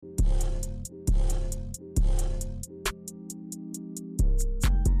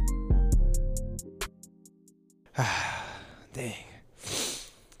Dang.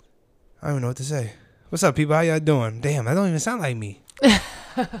 I don't even know what to say. What's up, people? How y'all doing? Damn, that don't even sound like me.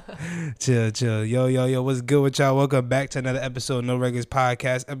 Chill. Yo. What's good with y'all? Welcome back to another episode of No Regulars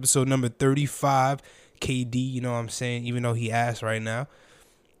Podcast, episode number 35. KD, you know what I'm saying? Even though he asked right now.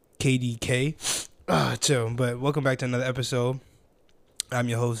 KDK. Chill. But welcome back to another episode. I'm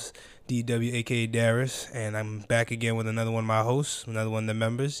your host, DW, aka Darius, and I'm back again with another one of my hosts, another one of the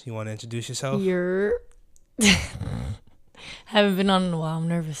members. You want to introduce yourself? Haven't been on in a while. I'm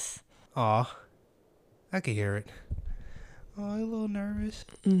nervous. Aw, I can hear it. Oh, you a little nervous?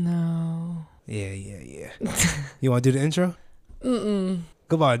 No. Yeah. You want to do the intro? Mm-mm.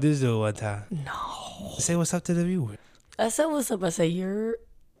 Come on, just do it one time. No. Say what's up to the viewers. I said what's up. I said you're...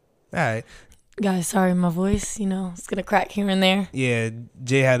 All right. Guys, sorry, my voice, it's going to crack here and there. Yeah,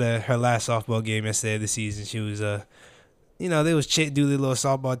 Jay had her last softball game yesterday of the season. She was, they was do the little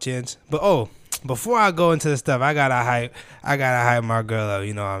softball chants. But, before I go into the stuff, I gotta hype my girl up,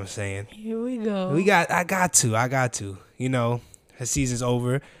 you know what I'm saying? Here we go. I got to. You know, her season's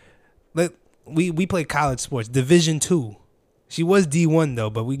over. We play college sports, Division II. She was D1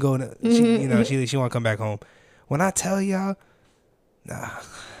 though, but we go to she wanna come back home. When I tell y'all,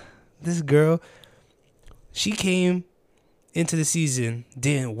 this girl, she came into the season,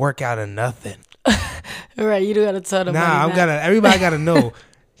 didn't work out of nothing. All right, you don't gotta tell them. Everybody gotta know.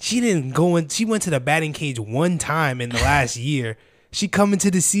 She didn't go in. She went to the batting cage one time in the last year. She come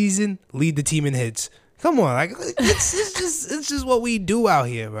into the season, lead the team in hits. Come on, it's just what we do out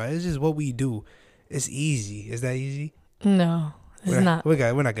here, bro. It's just what we do. It's easy. Is that easy? No, it's not. We're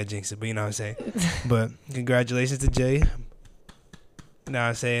not gonna jinx it, but you know what I'm saying. But congratulations to Jay. You know what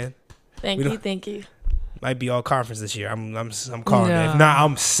I'm saying? Thank you. Might be all conference this year. I'm calling it. If not,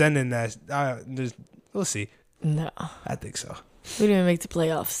 I'm sending that. We'll see. No, I think so. We didn't make the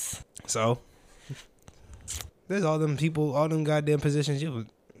playoffs. So there's all them people, all them goddamn positions.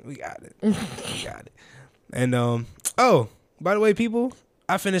 We got it. And by the way, people,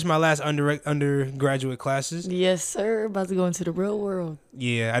 I finished my last undergraduate classes. Yes, sir. About to go into the real world.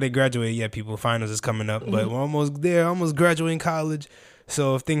 Yeah, I didn't graduate yet, people. Finals is coming up, but we're almost there. Almost graduating college.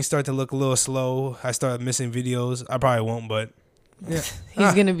 So if things start to look a little slow, I start missing videos. I probably won't, but yeah.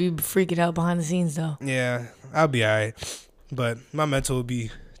 He's gonna be freaking out behind the scenes though. Yeah, I'll be all right. But my mental will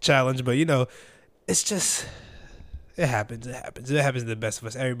be challenged. But, it's just, it happens. It happens to the best of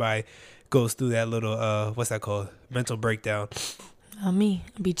us. Everybody goes through that little, what's that called? Mental breakdown. Not me.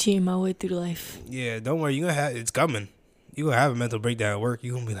 I'll be cheating my way through life. Yeah, don't worry. It's coming. You're going to have a mental breakdown at work.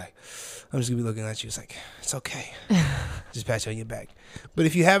 You're going to be like, I'm just going to be looking at you. It's like, it's okay. Just pat you on your back. But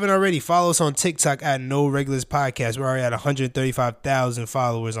if you haven't already, follow us on TikTok at No Regulars Podcast. We're already at 135,000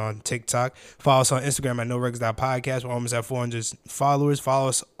 followers on TikTok. Follow us on Instagram at No Regulars Podcast. We're almost at 400 followers. Follow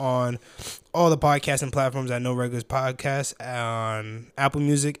us on all the podcasting platforms at No Regulars Podcast, on Apple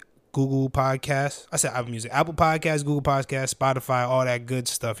Music, Google Podcasts. I said Apple Music. Apple Podcasts, Google Podcasts, Spotify, all that good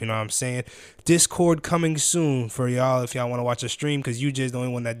stuff. You know what I'm saying? Discord coming soon for y'all if y'all want to watch a stream, because you just the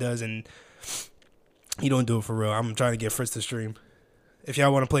only one that does, and you don't do it for real. I'm trying to get Fritz to stream. If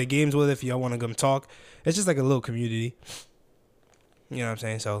y'all want to play games with it, if y'all want to come talk, it's just like a little community. You know what I'm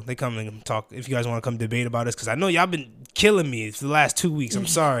saying? So they come and talk. If you guys want to come debate about us, because I know y'all been killing me for the last 2 weeks. I'm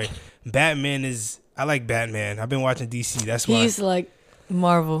sorry. I like Batman. I've been watching DC. That's why. He used to like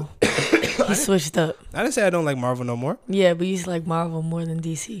Marvel. He switched up. I didn't say I don't like Marvel no more. Yeah, but you used to like Marvel more than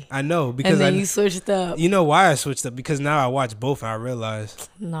DC. I know, because and then you switched up. You know why I switched up? Because now I watch both and I realize.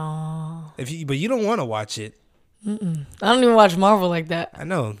 No. But you don't want to watch it. Mm-mm. I don't even watch Marvel like that. I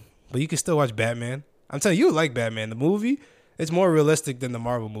know, but you can still watch Batman. I'm telling you, like Batman. The movie, it's more realistic than the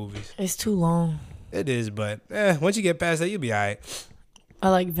Marvel movies. It's too long. It is, but once you get past that, you'll be all right. I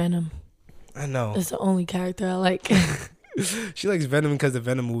like Venom. I know. It's the only character I like. She likes Venom because the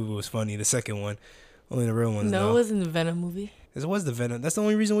Venom movie was funny. The second one. Only the real ones, No, it wasn't the Venom movie. It was the Venom. That's the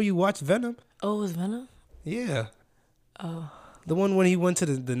only reason why you watched Venom. Oh, it was Venom? Yeah. Oh. The one when he went to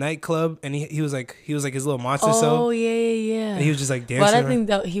the nightclub and he was like his little monster. Oh, yeah. And he was just like dancing. But I think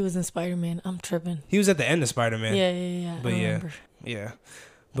that he was in Spider-Man. I'm tripping. He was at the end of Spider-Man. Yeah. But I remember. Yeah.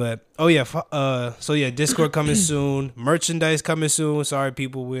 But Discord coming soon. Merchandise coming soon. Sorry,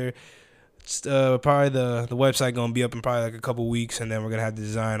 people. We're probably the website gonna be up in probably like a couple weeks, and then we're gonna have the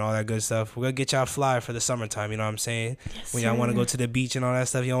design, all that good stuff. We're gonna get y'all fly for the summertime. You know what I'm saying? Yes, when y'all want to go to the beach and all that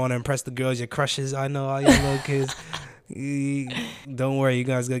stuff, y'all want to impress the girls, your crushes. I know all y'all little kids. Don't worry, you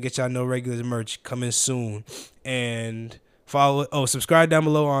guys gonna get y'all No Regulars merch coming soon. And subscribe down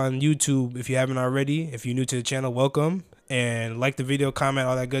below on YouTube if you haven't already. If you're new to the channel, welcome. And like the video, comment,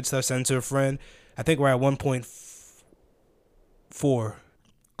 all that good stuff. Send it to a friend. I think we're at 1.4.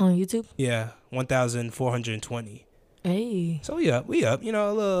 On YouTube? Yeah, 1,420. Hey. So we up. You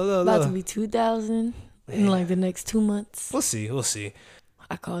know, a little. About to be 2,000 in like the next 2 months. We'll see.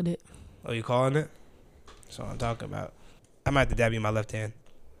 I called it. Oh, you calling it? That's what I'm talking about. I might have to dab you in my left hand.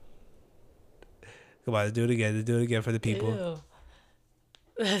 Come on, let's do it again. Let's do it again for the people.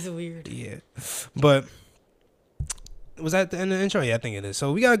 Ew. That's weird. Yeah. But was that the end of the intro? Yeah, I think it is.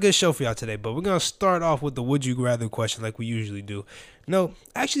 So we got a good show for y'all today, but we're going to start off with the would you rather question like we usually do. No,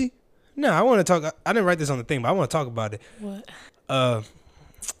 actually, no, I want to talk. I didn't write this on the thing, but I want to talk about it. What?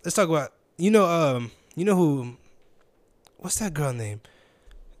 Let's talk about, you know who, what's that girl name?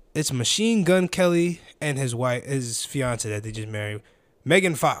 It's Machine Gun Kelly and his wife, his fiance that they just married,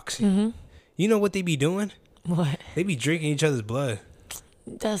 Megan Fox. Mm-hmm. You know what they be doing? What? They be drinking each other's blood.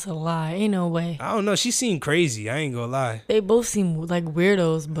 That's a lie. Ain't no way. I don't know. She seemed crazy. I ain't gonna lie. They both seem like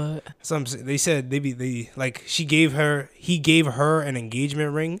weirdos, but They said he gave her an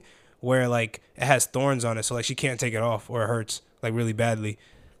engagement ring where like it has thorns on it, so like she can't take it off or it hurts like really badly.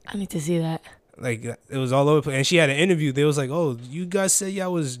 I need to see that. Like it was all over the place. And she had an interview. They was like, "Oh, you guys said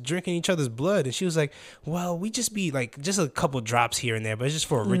y'all was drinking each other's blood," and she was like, "Well, we just be like just a couple drops here and there, but it's just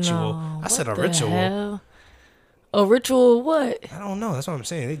for a ritual." No, I said a what the ritual. hell? A ritual? What? I don't know. That's what I'm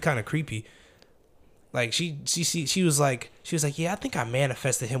saying. They kind of creepy. Like she was like, yeah, I think I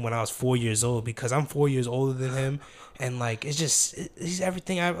manifested him when I was 4 years old because I'm 4 years older than him, and like he's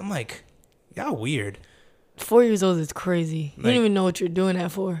everything. I'm like, y'all weird. 4 years old is crazy. You Like, don't even know what you're doing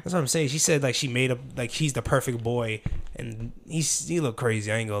that for. That's what I'm saying. She said like she made up like he's the perfect boy, and he looked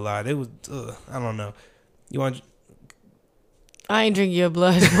crazy. I ain't gonna lie. It was I don't know. You want? I ain't drinking your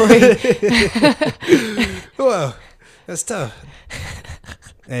blood, boy. Well, that's tough.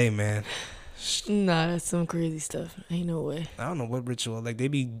 Hey man. Nah, that's some crazy stuff. Ain't no way. I don't know what ritual. Like they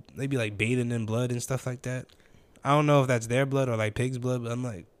be like bathing in blood and stuff like that. I don't know if that's their blood or like pig's blood, but I'm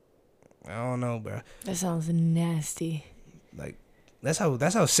like, I don't know, bro. That sounds nasty. Like that's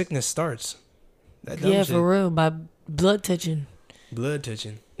how sickness starts. That dumb Yeah, shit. for real. By blood touching. Blood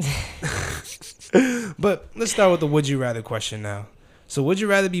touching. But let's start with the would you rather question now. So would you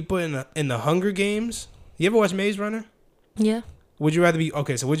rather be put in the Hunger Games? You ever watch Maze Runner? Yeah. Would you rather be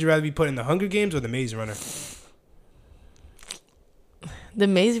would you rather be put in the Hunger Games or the Maze Runner?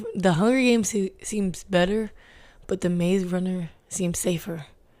 The Hunger Games seems better, but the Maze Runner seems safer.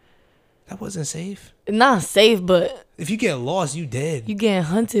 That wasn't safe. Not safe, but If you get lost, you dead. you getting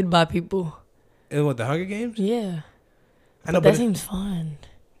hunted by people. In what, the Hunger Games? Yeah. I know, But that but seems fun.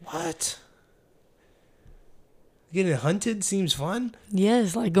 what? Getting hunted seems fun?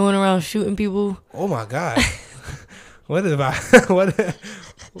 Yes, like going around shooting people. Oh my god. What is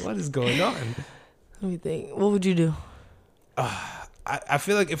going on? Let me think. What would you do? I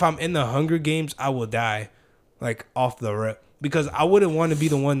feel like if I'm in the Hunger Games, I will die, like off the rip, because I wouldn't want to be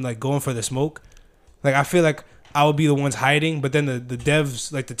the one like going for the smoke. Like I feel like I would be the ones hiding, but then the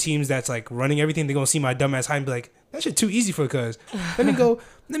devs, like the teams that's like running everything, they're gonna see my dumb ass hide and be like, that shit too easy for cuz. Let me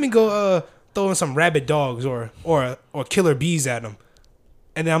go throw in some rabid dogs or killer bees at them,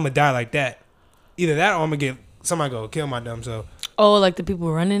 and then I'm gonna die like that. Either that or I'm gonna get somebody go kill my dumb self. Oh, like the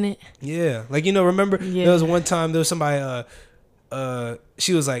people running it? Yeah, like remember there was one time there was somebody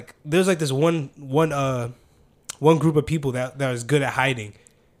she was like there's like this one group of people that was good at hiding.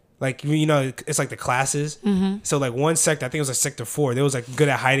 Like it's like the classes. Mm-hmm. So like one sector, I think it was like sector 4, they was like good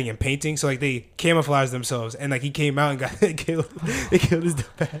at hiding and painting. So like they camouflaged themselves, and like he came out and got killed. They killed his dumb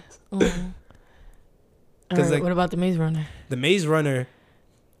ass. Mm-hmm. All right, like, what about the Maze Runner? The Maze Runner,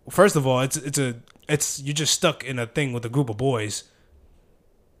 first of all, it's you're just stuck in a thing with a group of boys.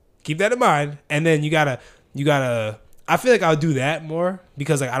 Keep that in mind, and then you gotta. I feel like I'll do that more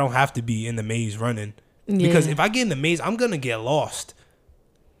because like I don't have to be in the maze running. Yeah. Because if I get in the maze, I'm gonna get lost.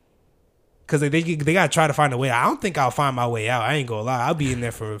 Cause they gotta try to find a way out. I don't think I'll find my way out. I ain't gonna lie. I'll be in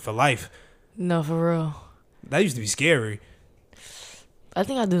there for life. No, for real. That used to be scary. I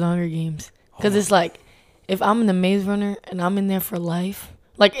think I'll do the Hunger Games. Cause it's like, if I'm in the Maze Runner and I'm in there for life,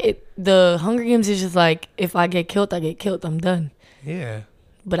 like the Hunger Games is just like, if I get killed, I get killed. I'm done. Yeah.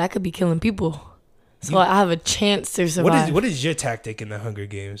 But I could be killing people. So I have a chance to survive. What is your tactic in the Hunger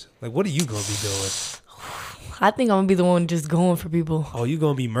Games? Like, what are you gonna be doing? I think I'm gonna be the one just going for people. Oh, you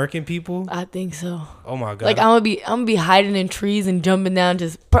gonna be murking people? I think so. Oh my god! Like I'm gonna be hiding in trees and jumping down,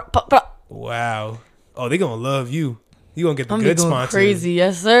 just. Wow. Oh, they gonna love you. You gonna get the I'm good going sponsors. Crazy,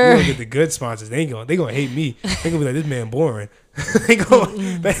 yes sir. You gonna get the good sponsors. They gonna hate me. They gonna be like, this man boring. they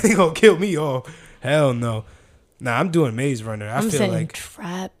gonna kill me. Oh hell no. Nah, I'm doing Maze Runner. I'm feel setting like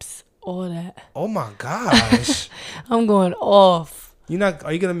traps, all that. Oh my gosh. I'm going off.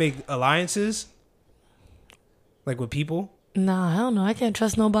 Are you gonna make alliances? Like with people? Nah, I don't know. I can't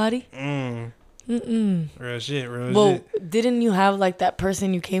trust nobody. Real shit. Well, didn't you have like that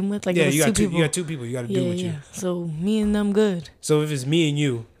person you came with? Like Yeah, it was you got two people. You got two people. You got to do with you. So me and them good. So if it's me and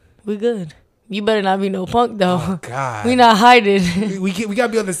you, We good. You better not be no punk though. oh God, We not hiding. we gotta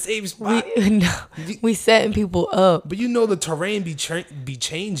be on the same spot. We setting people up. But you know the terrain be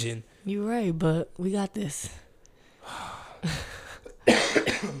changing. You're right, but we got this.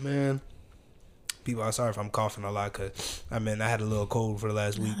 Man, people, I'm sorry if I'm coughing a lot because I had a little cold for the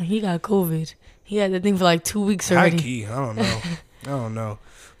last week. He got COVID. He had that thing for like 2 weeks High already. key, I don't know.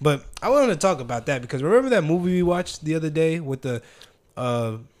 But I wanted to talk about that because remember that movie we watched the other day with the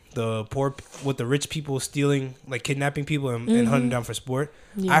poor, with the rich people stealing, like kidnapping people and hunting down for sport.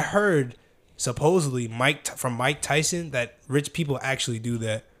 Yeah. I heard supposedly Mike Tyson that rich people actually do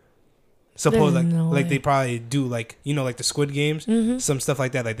that. Suppose like they probably do, like, you know, like the Squid Games, some stuff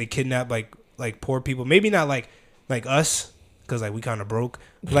like that. Like they kidnap like poor people, maybe not like us because like we kind of broke.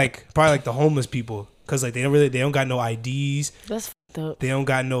 Like probably like the homeless people because like they don't got no IDs. That's fucked up. They don't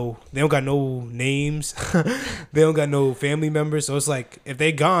got no names. They don't got no family members. So it's like if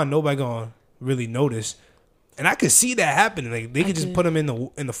they gone, nobody gonna really notice. And I could see that happening. Like they could just put them in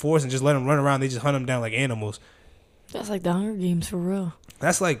the forest and just let them run around. They just hunt them down like animals. That's like the Hunger Games for real.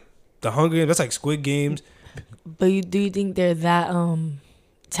 That's like the Hunger Games. That's like Squid Games. But do you think they're that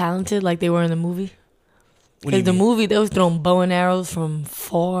talented like they were in the movie? Because the movie, they was throwing bow and arrows from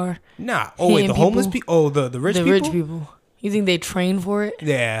far. Nah. Oh wait, the homeless people. Oh, the rich people. The rich people. You think they train for it?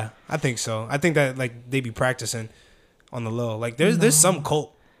 Yeah, I think so. I think that like they be practicing on the low. Like there's some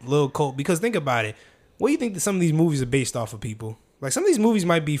little cult. Because think about it. What do you think that some of these movies are based off of people? Like some of these movies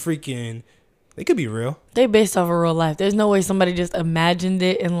might be freaking. They could be real. They based off of real life. There's no way somebody just imagined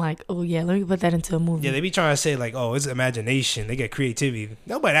it and like, oh yeah, let me put that into a movie. Yeah, they be trying to say like, oh, it's imagination. They get creativity.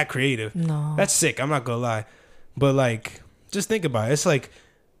 Nobody that creative. No. That's sick. I'm not gonna lie. But like, just think about it. It's like,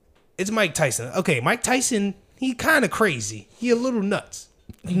 it's Mike Tyson. Okay, Mike Tyson, he kind of crazy. He a little nuts.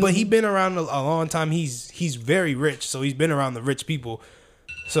 But he been around a long time. He's very rich, so he's been around the rich people.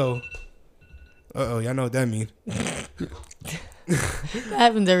 So, y'all know what that means. That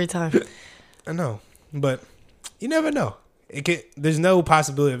happens every time. I know, but you never know. There's no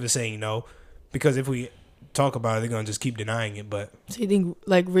possibility of it saying no, because if we talk about it, they're gonna just keep denying it. But so you think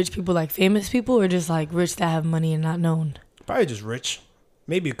like rich people, like famous people, or just like rich that have money and not known? Probably just rich.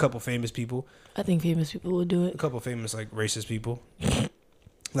 Maybe a couple famous people. I think famous people would do it. A couple famous like racist people.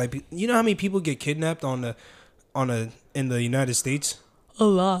 Like, you know how many people get kidnapped in the United States? A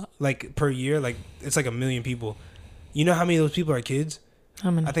lot. Like per year, like it's like 1 million people. You know how many of those people are kids?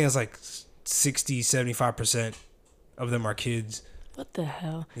 How many? I think it's like 60-75% of them are kids. What the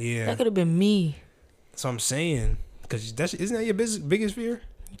hell? Yeah, that could have been me. So I'm saying, because isn't that your biggest fear?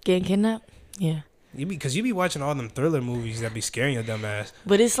 Getting kidnapped? Yeah. Because you be watching all them thriller movies that be scaring your dumb ass.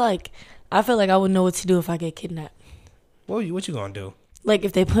 But it's like, I feel like I would know what to do if I get kidnapped. What you gonna do? Like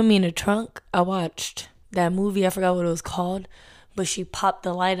if they put me in a trunk, I watched that movie. I forgot what it was called, but she popped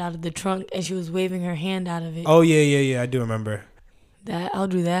the light out of the trunk and she was waving her hand out of it. Oh yeah, I do remember. I'll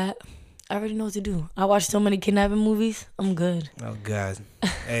do that. I already know what to do. I watched so many kidnapping movies. I'm good. Oh God.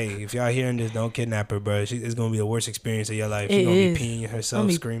 Hey, if y'all hearing this, don't kidnap her, bro. It's gonna be the worst experience of your life. She's gonna be peeing herself,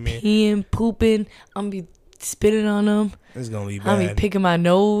 screaming, peeing, pooping. I'm gonna be spitting on them. It's gonna be bad. I'm gonna be picking my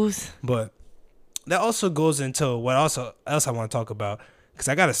nose. But that also goes into what else I want to talk about, because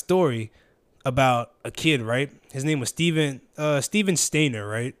I got a story about a kid, right? His name was Steven Stainer,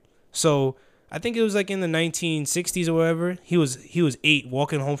 right? So I think it was like in the 1960s or whatever. He was 8,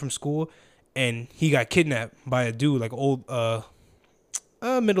 walking home from school, and he got kidnapped by a dude, like old,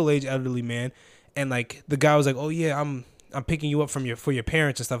 middle-aged elderly man, and like the guy was like, "Oh yeah, I'm picking you up for your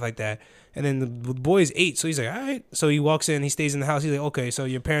parents and stuff like that." And then the boy's 8, so he's like, "All right." So he walks in, he stays in the house. He's like, "Okay, so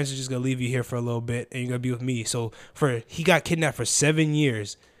your parents are just gonna leave you here for a little bit, and you're gonna be with me." So he got kidnapped for 7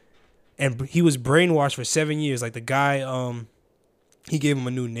 years, and he was brainwashed for 7 years. Like the guy, he gave him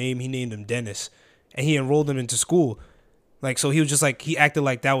a new name. He named him Dennis, and he enrolled him into school. Like, so he was just like, he acted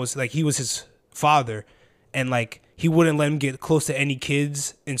like that was like he was his father, and like he wouldn't let him get close to any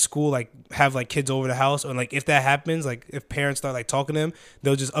kids in school, like have like kids over the house, or like if that happens, like if parents start like talking to him,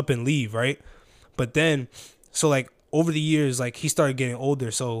 they'll just up and leave, right? But then, so like over the years, like he started getting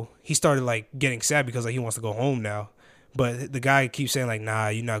older, so he started like getting sad because like he wants to go home now. But the guy keeps saying like, "Nah,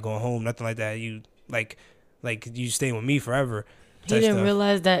 you're not going home, nothing like that. You like you staying with me forever." He didn't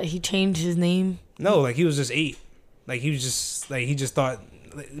realize that he changed his name. No, like he was just 8. Like he was just like he just thought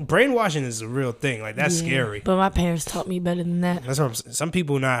brainwashing is a real thing. Like that's scary. But my parents taught me better than that. That's what some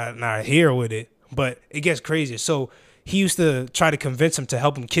people not here with it, but it gets crazy. So he used to try to convince him to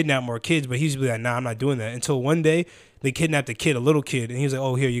help him kidnap more kids, but he used to be like, nah, I'm not doing that. Until one day they kidnapped a kid, a little kid, and he was like,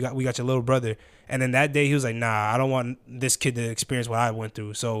 oh, here, we got your little brother. And then that day he was like, nah, I don't want this kid to experience what I went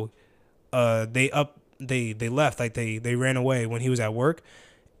through. So they left, like they ran away when he was at work,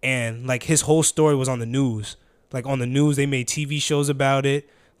 and like his whole story was on the news. Like on the news, they made TV shows about it.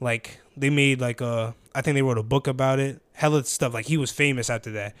 Like they made like I think they wrote a book about it. Hella stuff. Like he was famous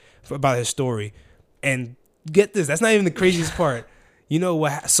after that about his story. And get this, that's not even the craziest part. You know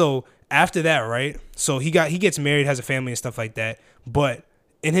what? So after that, right? So he gets married, has a family and stuff like that. But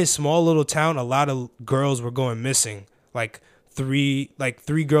in his small little town, a lot of girls were going missing. Like three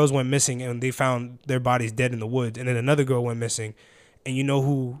girls went missing, and they found their bodies dead in the woods. And then another girl went missing. And you know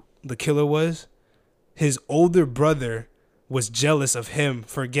who the killer was? His older brother was jealous of him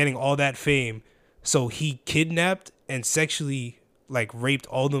for getting all that fame. So he kidnapped and sexually like raped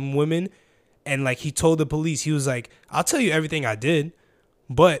all them women. And like he told the police, he was like, I'll tell you everything I did,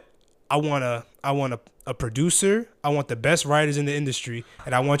 but I want a producer. I want the best writers in the industry,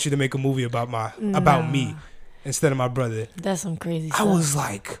 and I want you to make a movie about me instead of my brother. That's some crazy stuff. I was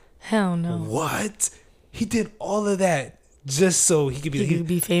like, hell no. What? He did all of that just so he could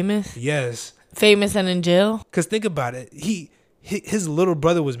be famous? Yes. Famous and in jail? Because think about it. His little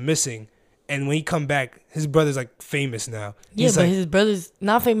brother was missing. And when he come back, his brother's like famous now. He's but his brother's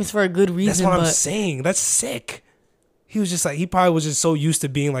not famous for a good reason. That's what I'm saying. That's sick. He was just like, he probably was just so used to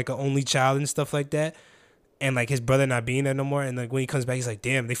being like an only child and stuff like that. And like his brother not being there no more. And like when he comes back, he's like,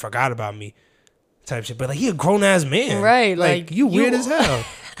 damn, they forgot about me. Type shit. But like he a grown ass man. Right. Like you weird as hell.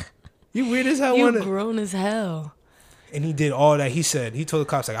 You weird as hell. You grown as hell. And he did all that. He told the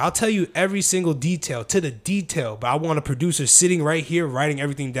cops, like, I'll tell you every single detail to the detail, but I want a producer sitting right here writing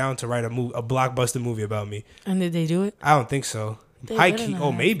everything down to write a blockbuster movie about me. And did they do it? I don't think so. High key.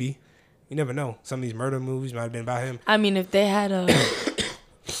 Oh, maybe. You never know. Some of these murder movies might have been about him. I mean, if they had a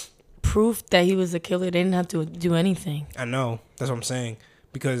proof that he was a killer, they didn't have to do anything. I know. That's what I'm saying.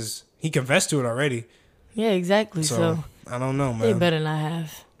 Because he confessed to it already. Yeah, exactly. So I don't know, man. They better not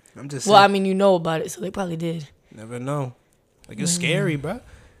have. I'm just saying. Well, I mean, you know about it, so they probably did. Never know. Like, it's scary, bro.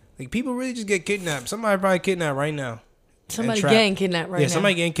 Like, people really just get kidnapped. Somebody probably kidnapped right now. Somebody getting kidnapped right now. Yeah,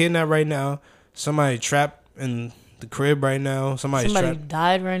 somebody getting kidnapped right now. Somebody trapped in the crib right now. Somebody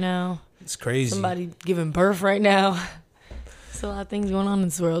died right now. It's crazy. Somebody giving birth right now. There's a lot of things going on in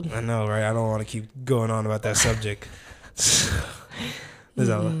this world. I know, right? I don't want to keep going on about that subject.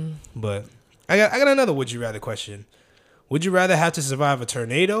 But I got another would you rather question. Would you rather have to survive a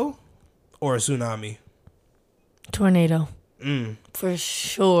tornado or a tsunami? Tornado. For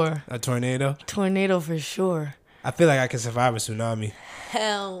sure. A tornado? Tornado for sure. I feel like I can survive a tsunami.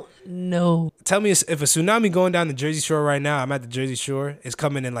 Hell no. Tell me if a tsunami going down the Jersey Shore right now, I'm at the Jersey Shore, it's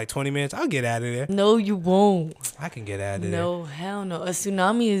coming in like 20 minutes, I'll get out of there. No, you won't. I can get out of there. No, hell no. A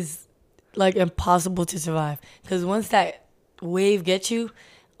tsunami is like impossible to survive. Because once that wave gets you,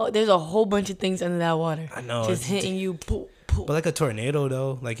 there's a whole bunch of things under that water. I know. Just hitting you. Poof, poof. But like a tornado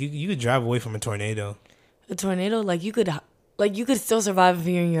though, like you could drive away from a tornado. A tornado, like you could still survive if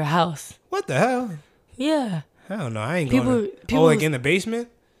you're in your house. What the hell? Yeah. Hell no, I ain't going to. Oh, like in the basement?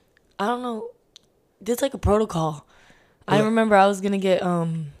 I don't know. There's like a protocol. I remember I was going to get,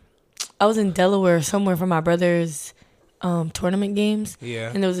 I was in Delaware somewhere for my brother's tournament games.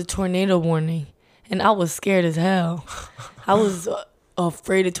 Yeah. And there was a tornado warning. And I was scared as hell. I was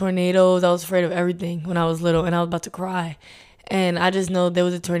afraid of tornadoes. I was afraid of everything when I was little. And I was about to cry. And I just know there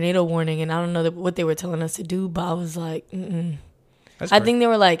was a tornado warning, and I don't know what they were telling us to do, but I was like, I think they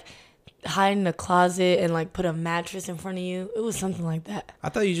were like hide in a closet and like put a mattress in front of you. It was something like that. I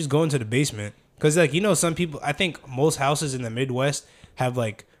thought you just go into the basement. Because like, you know, some people, I think most houses in the Midwest have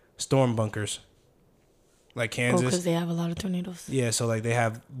like storm bunkers. Like Kansas. Because they have a lot of tornadoes. Yeah, so like they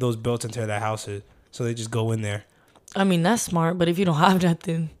have those built into their houses. So they just go in there. I mean, that's smart, but if you don't have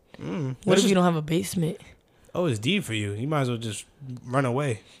nothing, what if you don't have a basement? Oh, it's deep for you. You might as well just run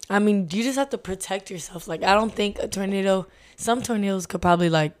away. I mean, you just have to protect yourself. Like, I don't think a tornado... Some tornadoes could probably,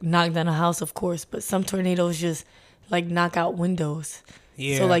 like, knock down a house, of course. But some tornadoes just, like, knock out windows.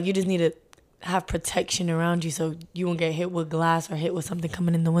 Yeah. So, like, you just need to have protection around you so you won't get hit with glass or hit with something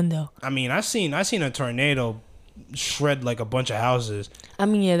coming in the window. I mean, I seen a tornado shred, like, a bunch of houses. I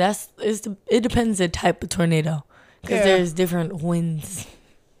mean, yeah, it depends the type of tornado. Because there's different winds.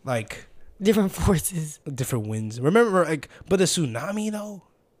 Like... Different forces. Different winds. Remember, like, but the tsunami, though?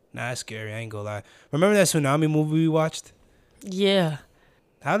 Nah, that's scary. I ain't gonna lie. Remember that tsunami movie we watched? Yeah.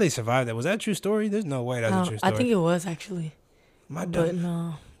 How they survived that? Was that a true story? There's no way that's a true story. I think it was, actually. But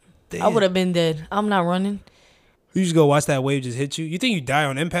no. Damn. I would have been dead. I'm not running. You just go watch that wave just hit you? You think you die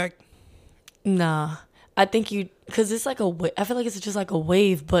on impact? Nah. I think you Because it's like I feel like it's just like a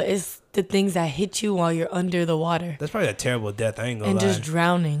wave, but it's the things that hit you while you're under the water. That's probably a terrible death. I ain't gonna and lie. just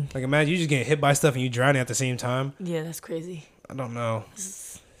drowning. Like imagine you just getting hit by stuff and you drowning at the same time. Yeah, that's crazy. I don't know.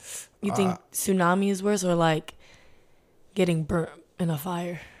 You think tsunami is worse or like getting burnt in a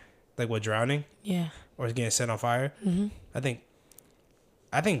fire? Like what, drowning? Yeah. Or getting set on fire? Mm-hmm.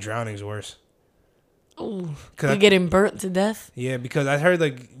 I think drowning's worse. Ooh, you're getting burnt to death? Yeah, because I heard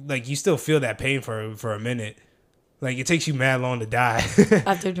like you still feel that pain for a minute. Like it takes you mad long to die.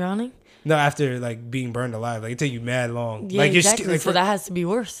 After drowning? No, after like being burned alive. Like it takes you mad long. Yeah, like, exactly. Like, so that has to be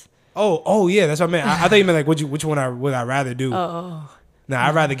worse. Oh yeah, that's what I meant. I thought you meant like which one would I rather do? Oh. No,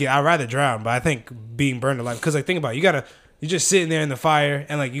 I'd rather drown, but I think being burned alive, because like think about it, you're just sitting there in the fire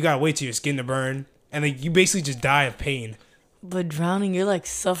and like you gotta wait till your skin to burn and like you basically just die of pain. But drowning, you're like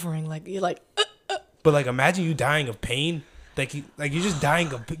suffering, like you're like. But like imagine you dying of pain, like you're just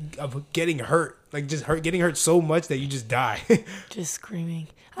dying of getting hurt, like just getting hurt so much that you just die. Just screaming.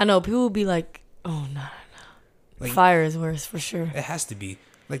 I know people will be like, "Oh no, like, fire is worse for sure." It has to be.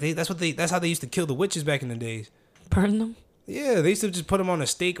 Like that's how they used to kill the witches back in the days. Burn them. Yeah, they used to just put them on a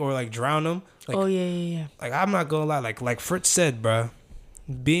stake or like drown them. Like, oh yeah. Like I'm not gonna lie, like Fritz said, bro,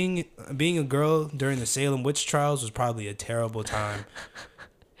 being a girl during the Salem witch trials was probably a terrible time.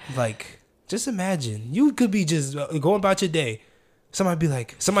 Like, just imagine you could be just going about your day. Somebody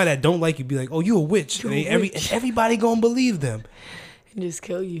that don't like you be like, "Oh, you a witch," and everybody gonna believe them and just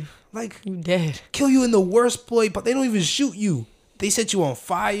kill you. Like you dead. Kill you in the worst place, but they don't even shoot you. They set you on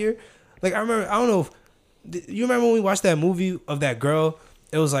fire. Like I don't know if you remember when we watched that movie of that girl.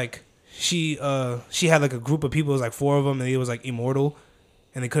 It was like she had like a group of people. It was like 4 of them, and it was like immortal,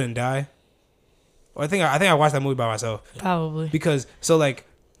 and they couldn't die. Or I think I watched that movie by myself. Probably because it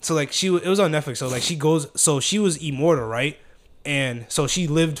was on Netflix. So she was immortal, right? And so she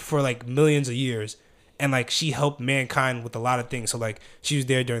lived for like millions of years, and like she helped mankind with a lot of things. So like she was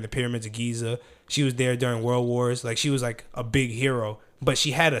there during the pyramids of Giza. She was there during World Wars. Like she was like a big hero. But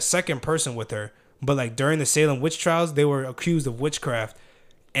she had a second person with her. But like during the Salem witch trials, they were accused of witchcraft,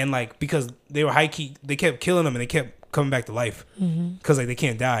 and like because they were high key, they kept killing them and they kept coming back to life because like they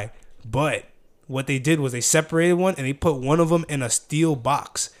can't die. But what they did was they separated one and they put one of them in a steel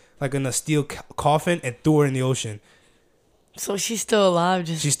box, like in a steel coffin, and threw her in the ocean. So she's still alive.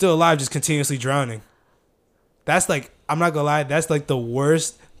 She's still alive, just continuously drowning. That's like, I'm not gonna lie, that's like the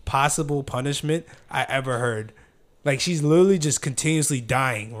worst possible punishment I ever heard. Like she's literally just continuously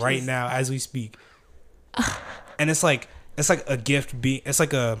dying right now as we speak. And it's like a gift. It's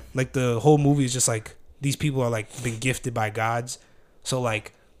like the whole movie is just like these people are like been gifted by gods. So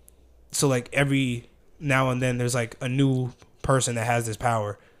like every now and then there's like a new person that has this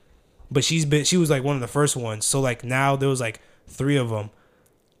power. But she was like one of the first ones. So like now there was like 3 of them.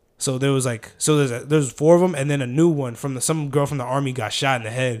 So there's 4 of them, and then a new one from some girl from the army got shot in the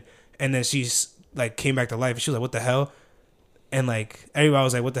head, and then she's like came back to life, and she was like, "What the hell?" And like everybody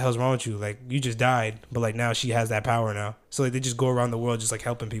was like, "What the hell's wrong with you? Like you just died, but like now she has that power now." So like they just go around the world just like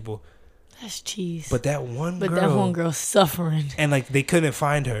helping people. That's cheese. But that one girl suffering, and like they couldn't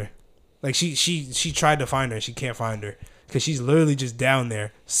find her. Like she tried to find her, and she can't find her because she's literally just down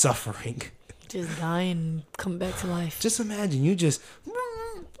there suffering, just dying and come back to life. Just imagine you just.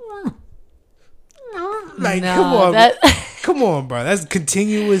 Like come on, bro. That's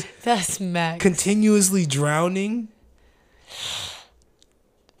continuous. That's max. Continuously drowning.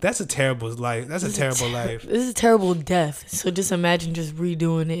 That's a terrible life. That's a terrible life. This is a terrible death. So just imagine just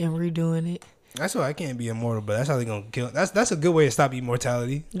redoing it and redoing it. That's why I can't be immortal, but that's how they're gonna kill. That's a good way to stop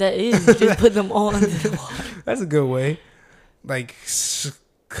immortality. That is. Just put them all under the water. That's a good way. Like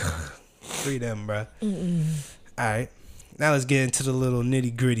free them, bro. All right. Now let's get into the little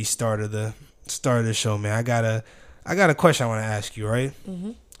nitty gritty start of the show, man. I got a question I want to ask you, right?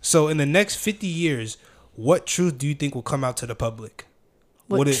 Mm-hmm. So in the next 50 years, what truth do you think will come out to the public?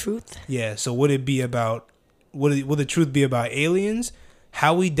 What truth? Yeah. So would it be about? Will the truth be about aliens,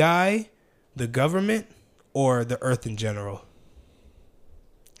 how we die, the government, or the Earth in general?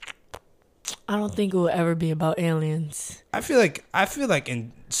 I don't think it will ever be about aliens. I feel like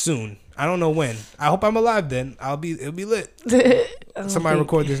in soon. I don't know when. I hope I'm alive then. It'll be lit. Somebody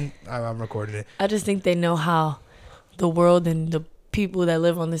record this. I'm recording it. I just think they know how the world and the people that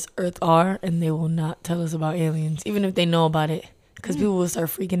live on this earth are, and they will not tell us about aliens, even if they know about it, because people will start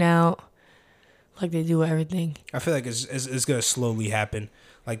freaking out like they do with everything. I feel like it's gonna slowly happen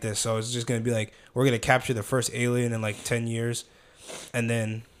like this. So it's just gonna be like we're gonna capture the first alien in like 10 years, and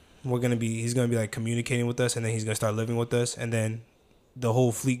then he's gonna be like communicating with us, and then he's gonna start living with us, and then the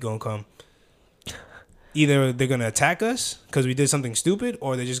whole fleet gonna come. Either they're gonna attack us because we did something stupid,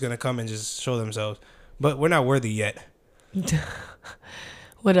 or they're just gonna come and just show themselves. but we're not worthy yet.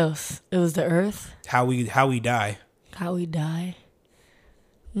 What else? It was the Earth. How we die. How we die.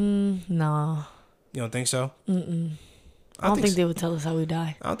 Nah. You don't think so? I don't think they would tell us how we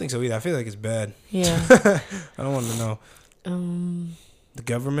die. I don't think so either. I feel like it's bad. Yeah. I don't want to know. The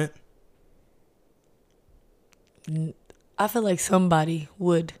government. I feel like somebody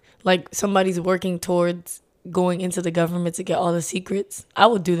would. Like somebody's working towards going into the government to get all the secrets. I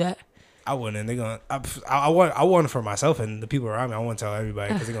would do that. I wouldn't. They're gonna. I want it for myself and the people around me. I want to tell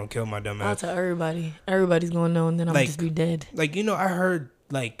everybody because they're gonna kill my dumb I'll ass. tell everybody. Everybody's gonna know, and then I'll Like- just be dead. Like I heard.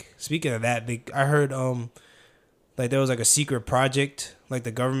 Like speaking of that, I heard like there was like a secret project like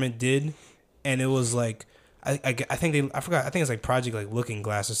the government did, and it was like I think I forgot. I think it's like Project like Looking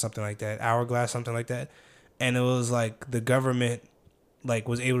Glass or something like that, Hourglass, something like that, and it was like the government like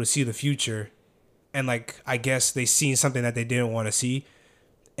was able to see the future, and like I guess they seen something that they didn't want to see,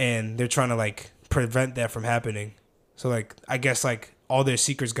 and they're trying to like prevent that from happening. So like I guess like all their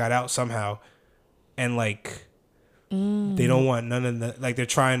secrets got out somehow, and like they don't want none of the like they're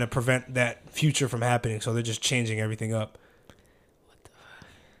trying to prevent that future from happening. So they're just changing everything up. What the fuck?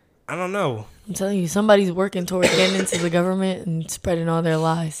 I don't know. I'm telling you, somebody's working towards getting into the government and spreading all their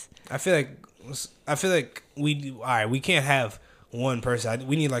lies. I feel like we can't have one person.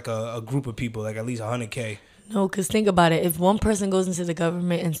 We need like a group of people, like at least 100K. No, because think about it. If one person goes into the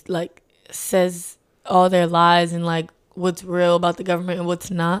government and like says all their lies and like what's real about the government and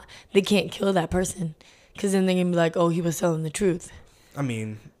what's not, they can't kill that person. Because then they're going to be like, oh, he was telling the truth. I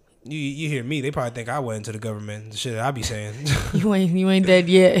mean, you hear me. They probably think I went into the government. The shit that I be saying. You ain't dead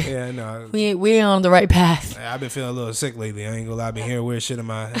yet. Yeah, no. We ain't on the right path. I've been feeling a little sick lately. I ain't gonna lie. I've been hearing weird shit in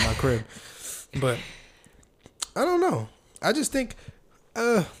my crib. But I don't know. I just think,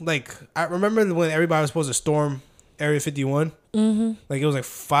 like, I remember when everybody was supposed to storm Area 51. Mm-hmm. Like, it was like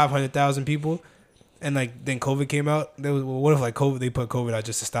 500,000 people. And, like, then COVID came out. There was, well, what if, like, they put COVID out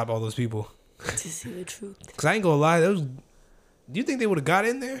just to stop all those people? To see the truth. Because I ain't gonna lie. Do you think they would have got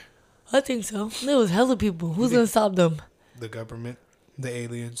in there? I think so. There was hella people. Who's going to stop them? The government. The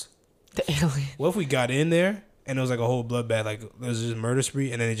aliens. The alien. What if we got in there and it was like a whole bloodbath? Like, there was just murder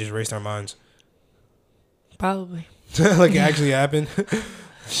spree and then they just erased our minds? Probably. Like, it actually happened?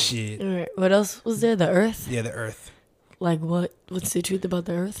 Shit. All right. What else was there? The Earth? Yeah, the Earth. Like what? What's the truth about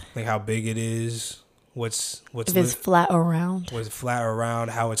the Earth? Like how big it is. What's if it's flat or round? Was flat or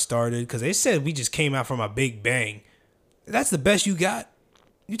round? How it started? Because they said we just came out from a big bang. That's the best you got?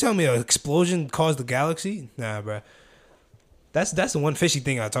 You tell me an explosion caused the galaxy? Nah, bro. That's the one fishy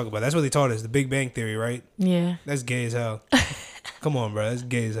thing I talk about. That's what they taught us, the Big Bang Theory, right? Yeah. That's gay as hell. Come on, bro. That's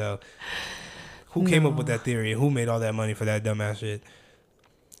gay as hell. Who came up with that theory and who made all that money for that dumbass shit?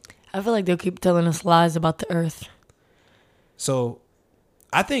 I feel like they'll keep telling us lies about the Earth. So,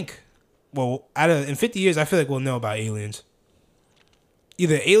 I think, well, in 50 years, I feel like we'll know about aliens.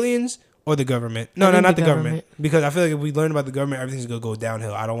 Either aliens or the government. No, not the government. Because I feel like if we learn about the government, everything's going to go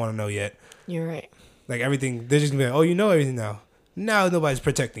downhill. I don't want to know yet. You're right. Like everything, they're just going to be like, oh, you know everything now. Now nobody's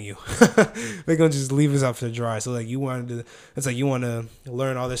protecting you. They're going to just leave us out to dry. So, like, it's like you want to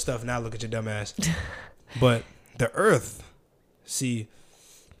learn all this stuff. Now look at your dumb ass. But the Earth, see,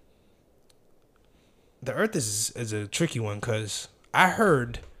 the Earth is a tricky one because I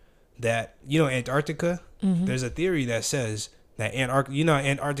heard that, Antarctica, there's a theory that says that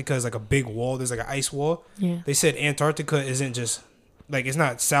Antarctica is like a big wall. There's like an ice wall. Yeah. They said Antarctica isn't just, like, it's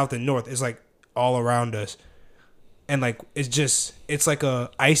not south and north. It's like all around us. And like, it's like a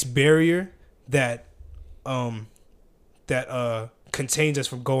ice barrier that contains us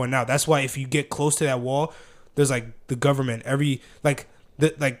from going out. That's why if you get close to that wall, there's like the government,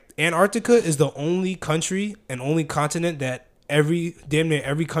 Antarctica is the only country and only continent that damn near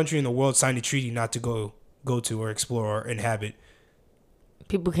every country in the world signed a treaty not to go to or explore or inhabit.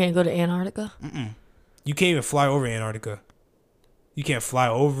 People can't go to Antarctica? Mm-mm. You can't even fly over Antarctica. You can't fly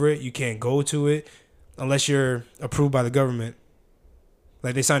over it. You can't go to it unless you're approved by the government.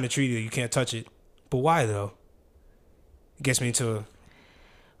 Like, they signed a treaty that you can't touch it. But why, though? It gets me into...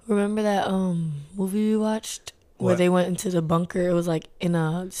 Remember that movie we watched? Where What? they went into the bunker? It was like in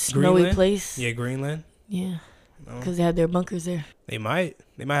a snowy Greenland? place. Yeah, Greenland. Yeah. No. Because they had their bunkers there. They might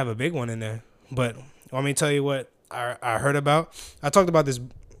have a big one in there. But let me tell you what I heard about. I talked about this.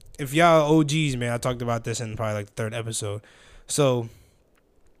 If y'all OGs, man, I talked about this in probably like the third episode. So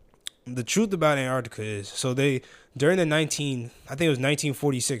the truth about Antarctica is, so they during the I think it was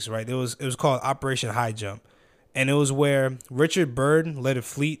 1946, right? It was called Operation High Jump, and it was where Richard Byrd led a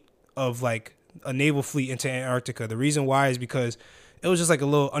fleet of like a naval fleet into Antarctica. The reason why is because it was just like a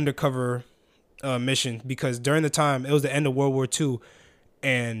little undercover mission, because during the time it was the end of World War II,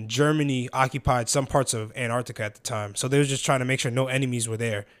 and Germany occupied some parts of Antarctica at the time. So they were just trying to make sure no enemies were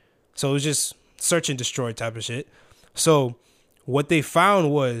there. So it was just search and destroy type of shit. So what they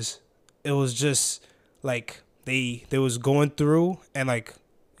found was it was just like they was going through and like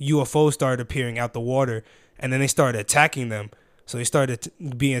UFOs started appearing out the water, and then they started attacking them. So they started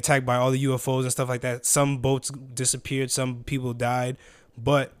being attacked by all the UFOs and stuff like that. Some boats disappeared, some people died,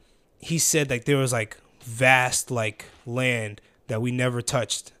 but he said like there was like vast like land that we never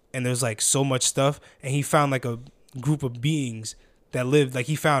touched, and there's like so much stuff, and he found like a group of beings that lived, like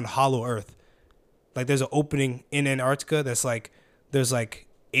he found hollow earth. Like there's an opening in Antarctica that's like there's like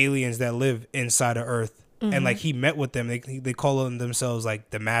aliens that live inside of earth. And like he met with them. They call themselves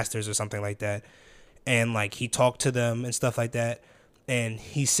like the masters or something like that. And like he talked to them and stuff like that. And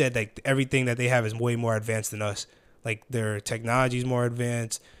he said like everything that they have is way more advanced than us. Like their technology is more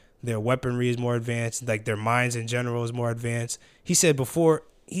advanced, their weaponry is more advanced, like their minds in general is more advanced. He said before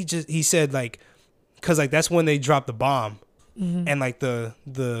he said like, cause like that's when they dropped the bomb, and like the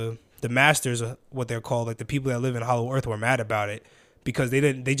masters, what they're called, like the people that live in Hollow Earth, were mad about it because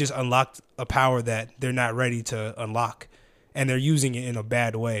they just unlocked a power that they're not ready to unlock, and they're using it in a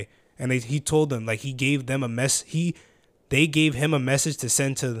bad way. And he told them, like, he gave them they gave him a message to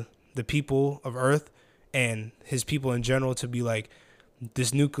send to the people of Earth and his people in general, to be like,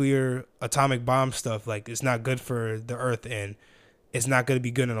 this nuclear atomic bomb stuff, like, it's not good for the Earth, and it's not going to be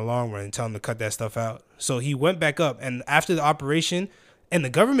good in the long run, and tell him to cut that stuff out. So he went back up, and after the operation, and the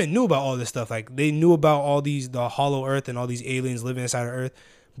government knew about all this stuff. Like, they knew about all the hollow Earth and all these aliens living inside of Earth.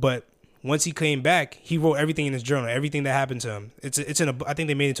 But once he came back, he wrote everything in his journal, everything that happened to him. It's in a, I think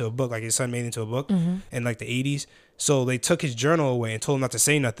they made it into a book, like his son made it into a book in like the 80s. So they took his journal away and told him not to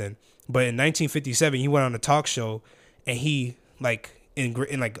say nothing. But in 1957, he went on a talk show, and he, like, in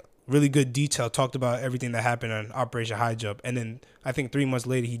like really good detail, talked about everything that happened on Operation High Jump. And then I think 3 months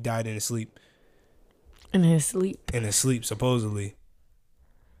later, he died in his sleep. In his sleep. In his sleep, supposedly.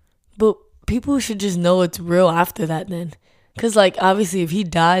 But people should just know it's real after that then. Because, like, obviously, if he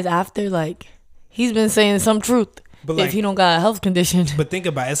dies after, like, he's been saying some truth. But like, if he don't got a health condition. But think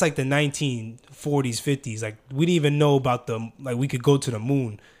about it. It's like the 1940s, 50s. Like, we didn't even know about like, we could go to the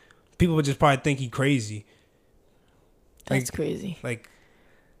moon. People would just probably think he crazy. That's crazy. Like,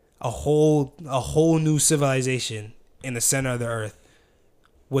 a whole new civilization in the center of the earth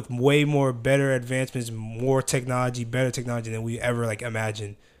with way more better advancements, more technology, better technology than we ever, like,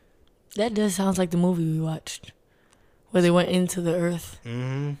 imagined. That does sound like the movie we watched, where they went into the earth.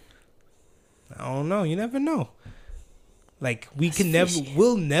 I don't know. You never know. Like,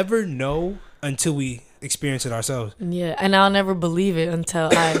 we'll never know until we experience it ourselves. Yeah, and I'll never believe it until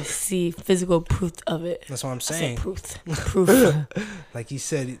I see physical proof of it. That's what I'm saying. Proof. Like he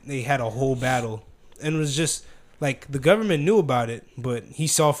said, they had a whole battle, and it was just like the government knew about it, but he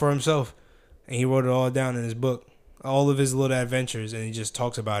saw for himself, and he wrote it all down in his book, all of his little adventures, and he just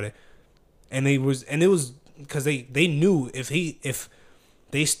talks about it. And it was because they knew if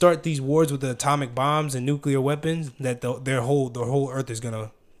they start these wars with the atomic bombs and nuclear weapons, that their whole Earth is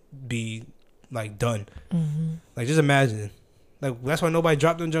gonna be like done. Like, just imagine. Like, that's why nobody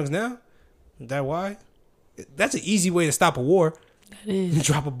dropped them junks now. Is that why? That's an easy way to stop a war. That is.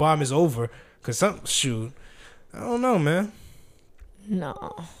 Drop a bomb, is over. Cause I don't know, man.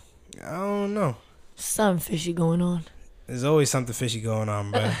 No. I don't know. Something fishy going on. There's always something fishy going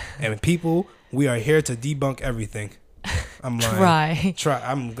on, bro. And people, we are here to debunk everything. I'm lying. Try.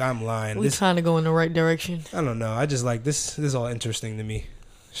 I'm lying. We're trying to go in the right direction. I don't know. I just like this. This is all interesting to me.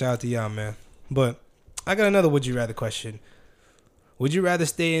 Shout out to y'all, man. But I got another would you rather question. Would you rather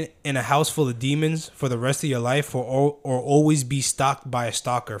stay in a house full of demons for the rest of your life, or always be stalked by a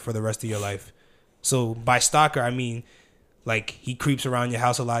stalker for the rest of your life? So by stalker, I mean, like, he creeps around your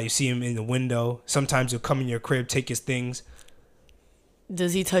house a lot. You see him in the window. Sometimes he'll come in your crib, take his things.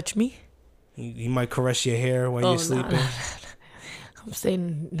 Does he touch me? He might caress your hair when you're sleeping. Nah. I'm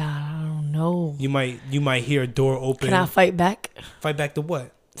saying, I don't know. You might hear a door open. Can I fight back? Fight back to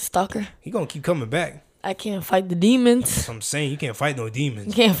what? Stalker. He gonna keep coming back. I can't fight the demons. That's what I'm saying. You can't fight no demons.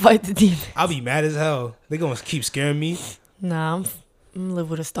 You can't fight the demons. I'll be mad as hell. They gonna keep scaring me. Nah, I'm gonna live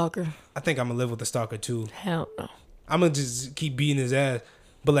with a stalker. I think I'm gonna live with the stalker too. Hell no. I'm gonna just keep beating his ass.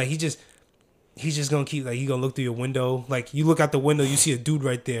 But like, he's just gonna keep, like, he gonna look through your window. Like, you look out the window, you see a dude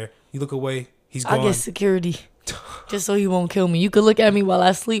right there. You look away, he's gone. I get security. Just so he won't kill me. You could look at me while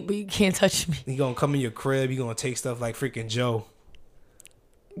I sleep, but you can't touch me. He gonna come in your crib. He gonna take stuff like freaking Joe.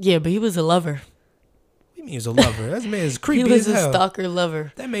 Yeah, but he was a lover. What do you mean he was a lover? That man is creepy he was as hell. A stalker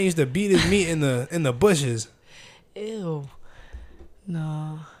lover. That man used to beat his meat in the bushes. Ew.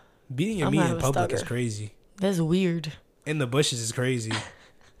 No. Beating your meat in public is crazy. That's weird. In the bushes is crazy.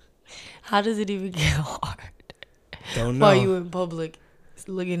 How does it even get hard? Don't know. While you in public,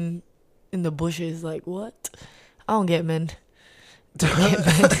 looking in the bushes, like what? I don't get men. You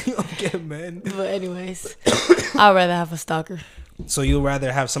don't get men. But anyways, I'd rather have a stalker So you'd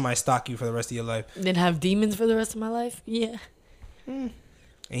rather have somebody stalk you for the rest of your life, than have demons for the rest of my life. Yeah. and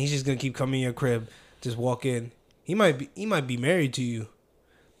he's just gonna keep coming in your crib, just walk in. He might be married to you.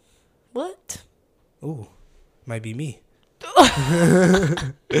 What? Ooh, might be me.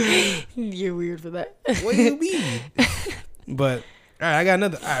 You're weird for that. What do you mean? But all right, I got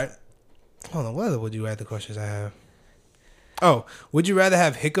another. All right, hold on. What other would you rather questions I have? Oh, would you rather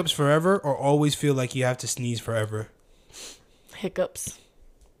have hiccups forever or always feel like you have to sneeze forever? Hiccups.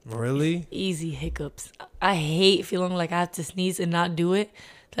 Really? Easy hiccups. I hate feeling like I have to sneeze and not do it.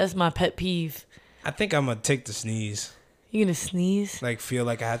 That's my pet peeve. I think I'm gonna take the sneeze. You gonna sneeze? Like feel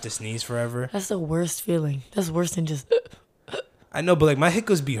like I have to sneeze forever. That's the worst feeling. That's worse than just. I know, but like my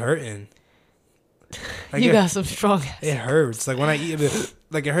hiccups be hurting. Like You got some strong. it hurts. Like when I eat,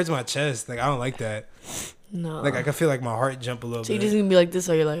 like it hurts my chest. Like I don't like that. No. Like I can feel like my heart jump a little So you bit. just gonna be like this,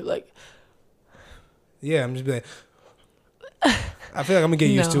 or you're like. Yeah, I'm just be like. I feel like I'm gonna get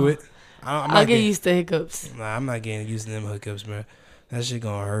used to No. it. I'll get used to hiccups. Nah, I'm not getting used to them hiccups, bro. That shit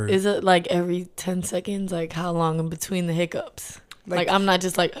gonna hurt. Is it like every 10 seconds? Like how long in between the hiccups? Like I'm not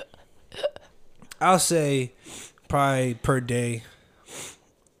just like. I'll say probably per day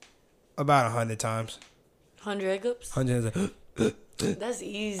about 100 times. 100 hiccups? 100. That's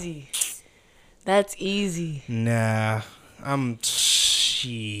easy. That's easy. Nah, I'm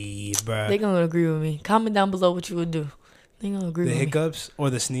shit, bro. They gonna agree with me. Comment down below what you would do. They gonna agree The with me. hiccups or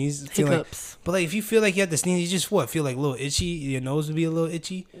the sneeze? Feel like, Hiccups. but like if you feel like you have to sneeze, you just what? Feel like a little itchy? Your nose would be a little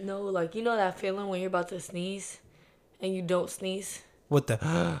itchy? No, like you know that feeling when you're about to sneeze and you don't sneeze? What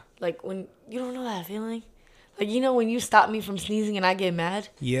the? Like when you don't know that feeling? Like you know when you stop me from sneezing and I get mad?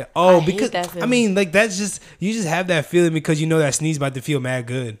 Yeah. Oh, I hate because that I feeling. mean, like that's just you just have that feeling because you know that sneeze about to feel mad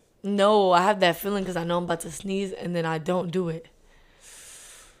good. No, I have that feeling because I know I'm about to sneeze and then I don't do it.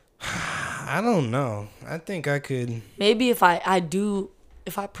 I don't know. I think I could. Maybe if I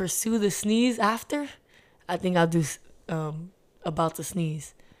pursue the sneeze after, I think I'll do about to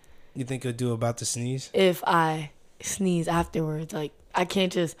sneeze. You think you'll do about the sneeze? If I sneeze afterwards, like I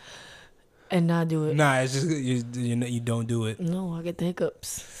can't just and not do it. Nah, it's just you don't do it. No, I get the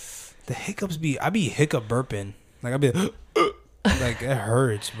hiccups. The hiccups I be hiccup burping. Like I be like it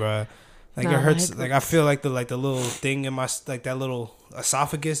hurts, bro. Like Nah, it hurts. my Like I feel like the little thing in my like that little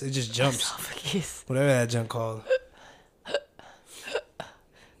esophagus. It just jumps. Esophagus. Whatever that junk called.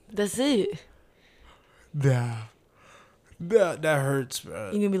 That's it. Nah. That hurts, bro.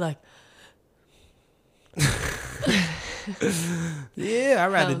 You're gonna be like, Yeah,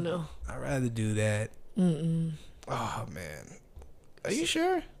 I don't know. I'd rather do that. Oh man, are you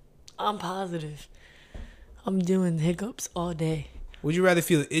sure? I'm positive. I'm doing hiccups all day. Would you rather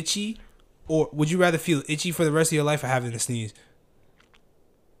feel itchy, or would you rather feel itchy for the rest of your life, or having to sneeze?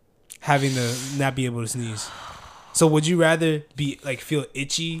 Having to not be able to sneeze. So would you rather be like feel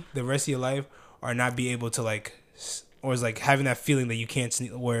itchy the rest of your life, or not be able to like, or is like having that feeling that you can't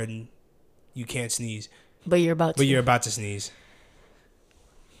sneeze, where you can't sneeze, But you're about to. but you're about to sneeze,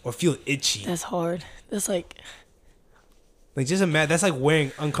 or feel itchy? That's hard. That's like Just imagine that's like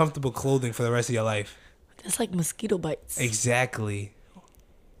wearing uncomfortable clothing for the rest of your life. mosquito bites. Exactly.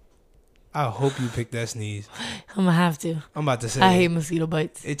 I hope you pick that sneeze. I'm gonna have to. I'm about to say I hate mosquito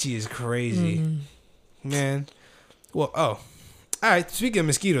bites. itchy is crazy, man. Well, all right. Speaking of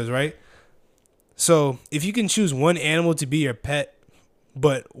mosquitoes, right? So if you can choose one animal to be your pet,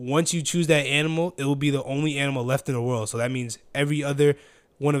 but once you choose that animal, it will be the only animal left in the world. So that means every other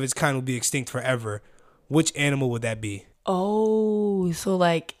one of its kind will be extinct forever. Which animal would that be? Oh, so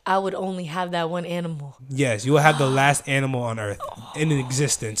like I would only have that one animal. Yes, you will have the last animal on Earth in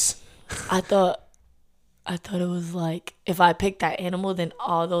existence. I thought it was like if I picked that animal, then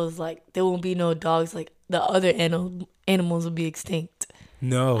all those like there won't be no dogs. Like the other animals will be extinct.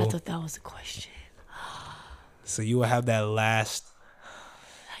 No. I thought that was the question. So you will have that last.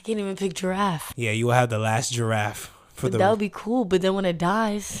 I can't even pick giraffe. Yeah, you will have the last giraffe for But that would be cool. But then when it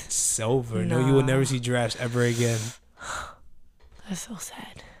dies, It's over. No, you will never see giraffes ever again. that's so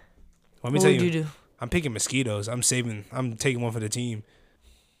sad. Let me What tell would you, you do? I'm picking mosquitoes. I'm taking one for the team.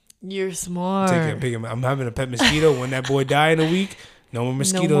 You're smart. I'm having a pet mosquito. When that boy die in a week, no more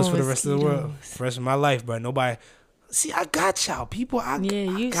mosquitoes more for the rest of the world. mosquitoes. For the rest of my life, bro. Nobody. See, I got y'all, people. I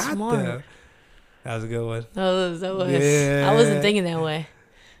You got smart. them. That was a good one. That was. Yeah. I wasn't thinking that way.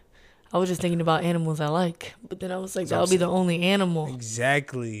 I was just thinking about animals I like. But then I was like, that would be the only animal.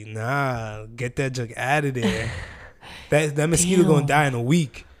 Exactly. Nah, get that junk out of there. That mosquito gonna die in a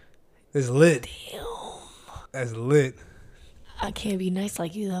week. It's lit. Damn. That's lit. I can't be nice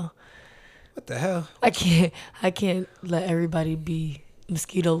like you though. What the hell? I can't let everybody be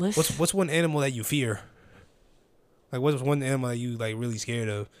mosquito-less. What's one animal that you fear? Like, what's one animal that you like really scared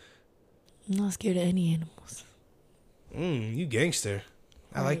of? I'm not scared of any animals. You gangster.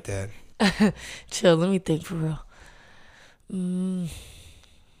 I like that. Chill, let me think for real.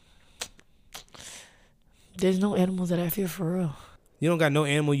 There's no animals that I fear for real. You don't got no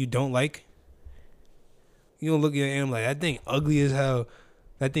animal you don't like? You don't look at an animal like, that thing ugly as hell.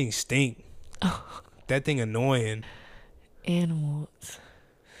 That thing stink. That thing annoying. Animals.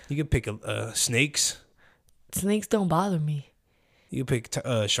 You could pick snakes. Snakes don't bother me. You could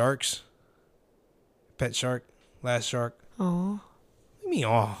pick sharks. Pet shark. Last shark. Oh. What do you mean,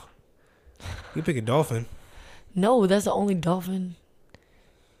 aw? You pick a dolphin. No, that's the only dolphin.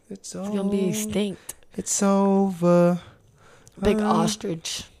 It's gonna be extinct. It's over. Big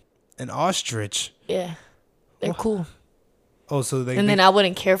ostrich. An ostrich. Yeah. They're cool. Oh, so they. And then I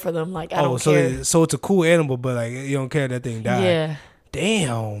wouldn't care for them. Like, I don't care. So it's a cool animal, but like you don't care that thing died. Yeah.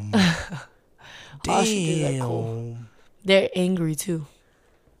 Damn. Ostriches are cool. They're angry too.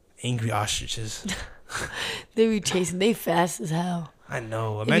 Angry ostriches. They be chasing. They fast as hell. I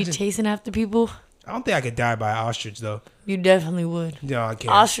know. They be chasing after people. I don't think I could die by an ostrich though. You definitely would. No, I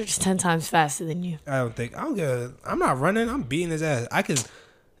can't. Ostrich is 10 times faster than you. I don't think. I don't get. I'm not running. I'm beating his ass. I could,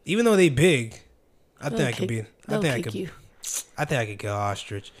 even though they big. I think I could beat. I think I could. You. I think I could kill an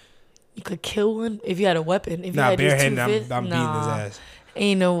ostrich. You could kill one if you had a weapon. If you Nah, had barehanded. I'm fists, beating his ass.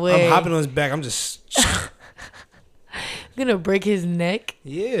 Ain't no way. I'm hopping on his back. I'm just. Gonna break his neck.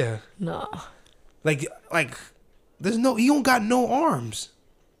 Yeah. Nah. Like, there's no. He don't got no arms.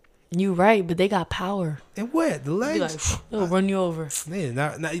 You right, but they got power. And what? The legs? Like, they'll run you over. Man,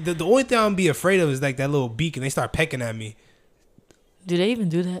 the only thing I'm be afraid of is like that little beak, and they start pecking at me. Do they even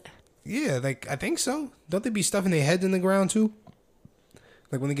do that? Yeah, like I think so. Don't they be stuffing their heads in the ground too?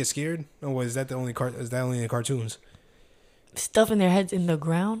 Like when they get scared? Or is that the only is that only in cartoons? Stuffing their heads in the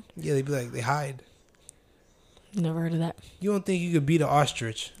ground? Yeah, they be like they hide. Never heard of that. You don't think you could beat an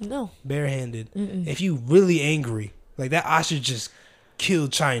ostrich? No. Barehanded. Mm-mm. If you really angry, like that ostrich just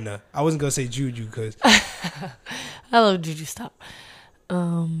killed China. I wasn't gonna say Juju because I love Juju. Stop.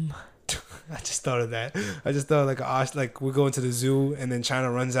 I just thought of that. I just thought like like we're going to the zoo and then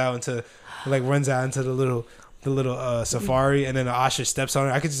China runs out into the little safari and then the ostrich steps on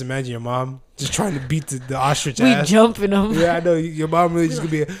her. I could just imagine your mom just trying to beat the ostrich ass. We jumping them. Yeah, I know. Your mom really just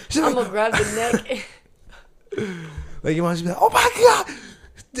gonna be. I'm gonna grab the neck. Like your mom's just be like, oh my god,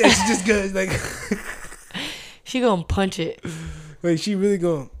 it's just good. Like she gonna punch it. Like she really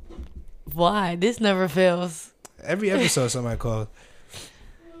gonna. Why? This never fails. Every episode somebody calls.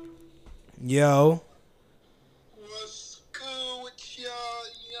 Yo. What's good with y'all?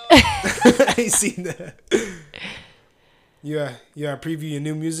 I ain't seen that. You preview your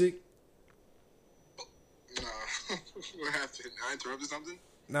new music? Nah. What happened? I interrupted something?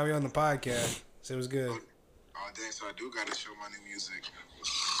 Now we on the podcast. So it was good. Oh, dang, so I do gotta show my new music.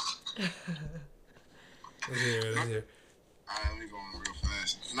 Let's hear it. Alright, let me go on real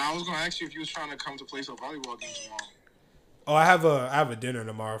fast. Now I was gonna ask you if you was trying to come to play some volleyball game tomorrow. Oh, I have a dinner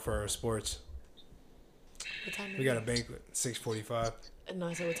tomorrow for sports. What time We got a banquet 6:45. No,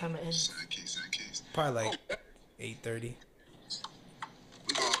 I said what time it ends. Sad case. Probably like 8:30.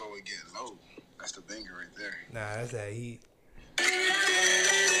 We gonna go and get low. That's the banger right there. Nah, that's that heat.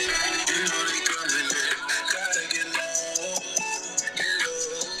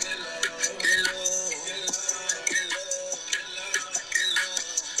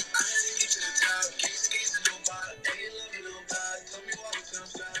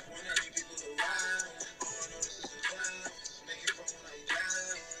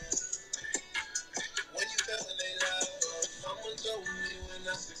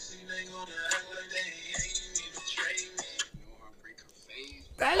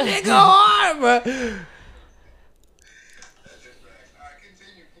 That nigga hard, bro.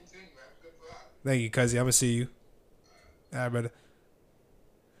 Thank you, cuzzy. I'm gonna see you. All right, brother.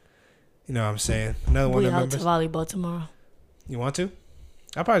 You know what I'm saying? Another one We of the out to members. volleyball tomorrow. You want to?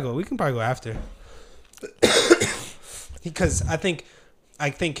 I'll probably go. We can probably go after. Because I think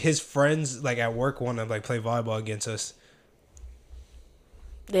his friends like at work want to like play volleyball against us.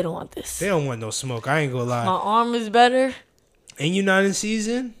 They don't want this. They don't want no smoke. I ain't gonna lie. My arm is better. And you not in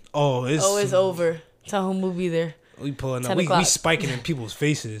season? Oh, it's over. Tell him we'll be there. We pulling up. 10 We o'clock. spiking in people's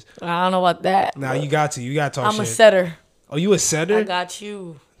faces. I don't know about that. Nah, you got to. You got to talk I'm shit. a setter. Oh, you a setter? I got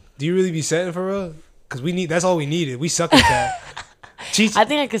you. Do you really be setting for real? Because that's all we needed. We suck at that. I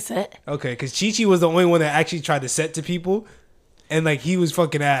think I could set. Okay, because Chi-Chi was the only one that actually tried to set to people, and like he was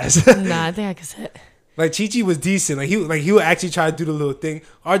fucking ass. Nah, I think I could set. Like Chi-Chi was decent. Like he would actually try to do the little thing.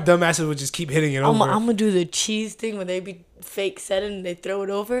 Our dumbasses would just keep hitting it over. I'm gonna do the cheese thing where they be fake setting and they throw it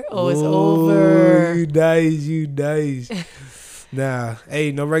over. Oh, it's over. You nice. Nah,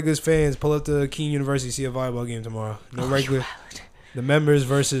 hey, no Regulars fans, pull up to Keene University, see a volleyball game tomorrow. No regular. The members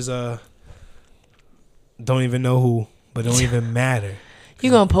versus don't even know who, but don't even matter.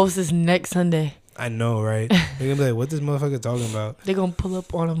 You gonna post this next Sunday? I know, right? They're gonna be like, "What this motherfucker talking about?" They're gonna pull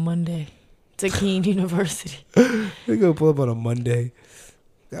up on a Monday to Keene University. They're gonna pull up on a Monday.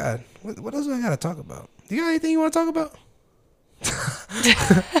 God, what else do I gotta talk about? You got anything you want to talk about?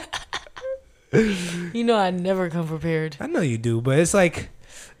 You know I never come prepared. I know you do, but it's like,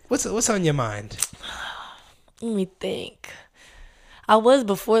 what's on your mind? Let me think. I was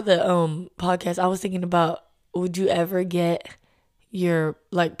before the podcast. I was thinking about, would you ever get your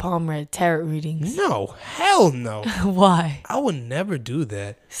like palm read tarot readings? No, hell no. Why? I would never do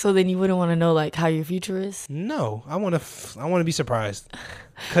that. So then you wouldn't want to know like how your future is? No, I want to be surprised.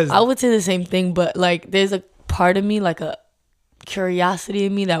 Cause I would say the same thing, but like there's a part of me, like a curiosity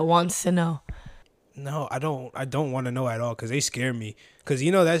in me that wants to know. No, I don't want to know at all because they scare me. Because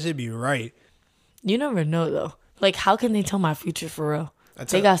you know that should be right. You never know though. Like how can they tell my future for real?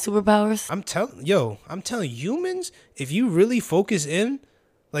 They got superpowers. I'm telling humans, if you really focus in,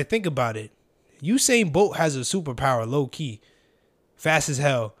 like think about it. Usain Bolt has a superpower, low key, fast as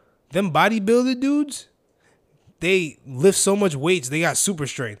hell. Them bodybuilder dudes, they lift so much weights, they got super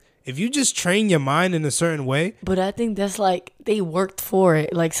strength. If you just train your mind in a certain way, but I think that's like they worked for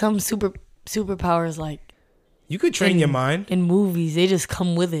it. Like some superpowers, like you could train your mind in movies. They just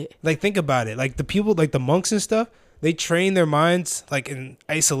come with it. Like think about it. Like the people, like the monks and stuff. They train their minds like in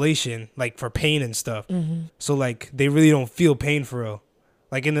isolation, like for pain and stuff. Mm-hmm. So like they really don't feel pain for real.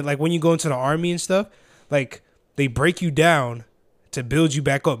 Like like when you go into the army and stuff, like they break you down to build you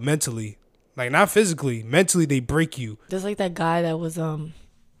back up mentally. Like not physically, mentally they break you. There's like that guy that was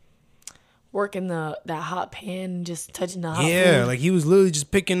working that hot pan and just touching the hot food. Like he was literally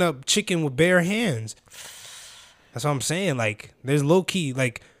just picking up chicken with bare hands. That's what I'm saying. Like there's low key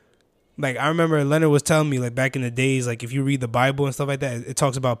like I remember Leonard was telling me like back in the days, like if you read the Bible and stuff like that, it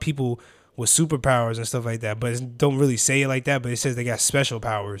talks about people with superpowers and stuff like that, but it don't really say it like that, but it says they got special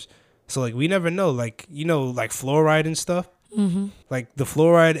powers. So like we never know, like you know, like fluoride and stuff. Mm-hmm. Like the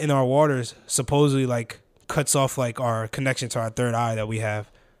fluoride in our waters supposedly like cuts off like our connection to our third eye that we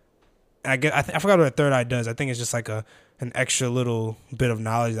have. I forgot what a third eye does. I think it's just like an extra little bit of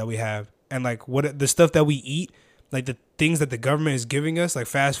knowledge that we have, and like what the stuff that we eat. Like the things that the government is giving us, like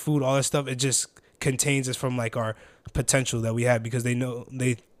fast food, all that stuff, it just contains us from like our potential that we have because they know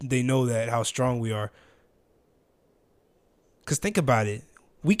that how strong we are. Cause think about it,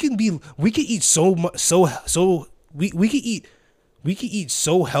 we could eat so much, we could eat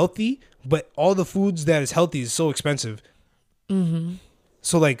so healthy, but all the foods that is healthy is so expensive. Mm-hmm.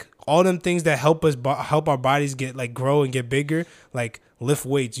 So like all them things that help our bodies get like grow and get bigger, like lift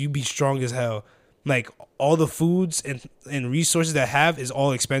weights, you be strong as hell. Like all the foods and resources that have is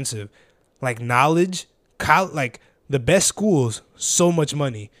all expensive. Like knowledge, like the best schools, so much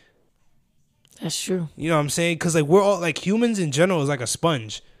money. That's true. You know what I'm saying? Because like we're all like humans in general is like a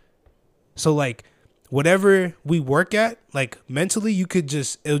sponge. So like whatever we work at, like mentally,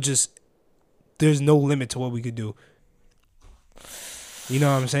 there's no limit to what we could do. You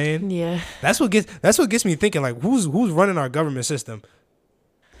know what I'm saying? Yeah. That's what gets me thinking. Like who's running our government system?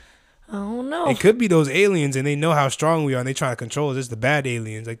 I don't know. It could be those aliens, and they know how strong we are, and they try to control us. It's the bad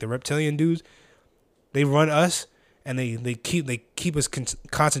aliens, like the reptilian dudes. They run us, and they keep us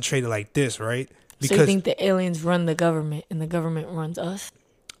concentrated like this, right? Because so you think the aliens run the government, and the government runs us?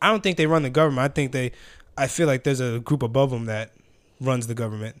 I don't think they run the government. I feel like there's a group above them that runs the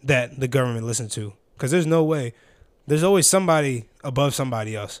government, that the government listens to. Because there's no way. There's always somebody above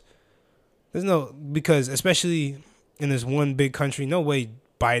somebody else. Because especially in this one big country, no way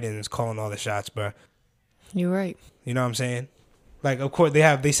Biden is calling all the shots, bro. You're right. You know what I'm saying? Like, of course,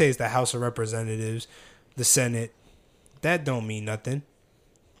 they say it's the House of Representatives, the Senate. That don't mean nothing.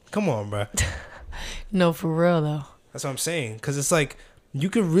 Come on, bro. No, for real, though. That's what I'm saying. Because it's like, you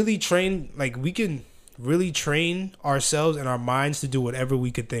can really train, like, we can really train ourselves and our minds to do whatever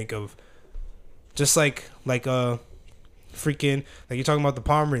we could think of. Just like freaking, like you're talking about the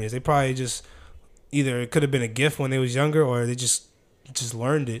palm readers. They probably just, either it could have been a gift when they was younger, or they just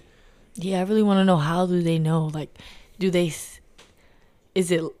learned it. Yeah, I really want to know, how do they know? Like, is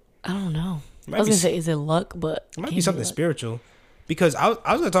it, I don't know. I was going to say, is it luck? But it might be something spiritual. because I was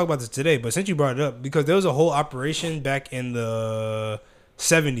going to talk about this today, but since you brought it up, because there was a whole operation back in the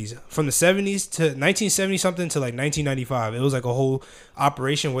 70s, from the 70s to 1970 something to like 1995. It was like a whole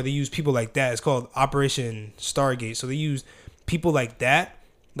operation where they used people like that. It's called Operation Stargate. So they used people like that,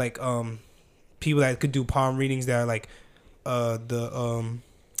 like people that could do palm readings that are like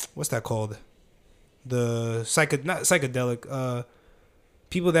what's that called? The not psychedelic,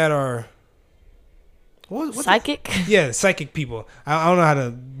 people that are what psychic. Psychic people. I don't know how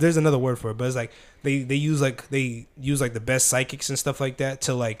to. There's another word for it, but it's like they use like the best psychics and stuff like that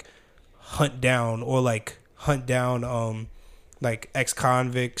to like hunt down like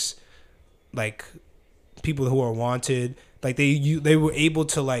ex-convicts, like people who are wanted. Like they were able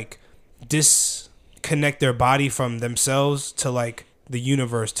to like disconnect their body from themselves to like the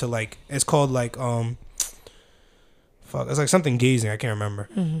universe, to like, it's called like it's like something gazing, I can't remember.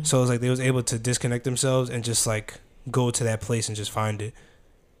 Mm-hmm. So it's like they was able to disconnect themselves and just like go to that place and just find it.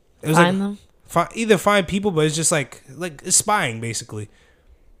 It was find like, them? Either find people, but it's just like it's spying basically.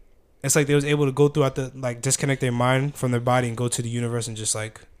 It's like they was able to go throughout the, like, disconnect their mind from their body and go to the universe and just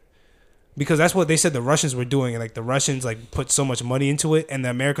like, because that's what they said the Russians were doing. And like the Russians like put so much money into it, and the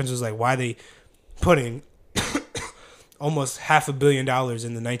Americans was like, why they putting almost $500 million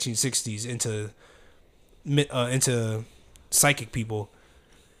in the 1960s into psychic people.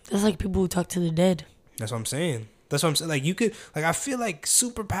 That's like people who talk to the dead. That's what I'm saying. Like, you could, like, I feel like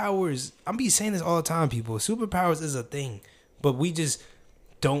superpowers, I'm be saying this all the time, people. Superpowers is a thing, but we're just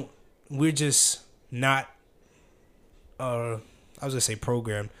not, I was gonna say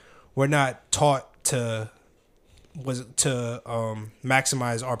programmed. We're not taught to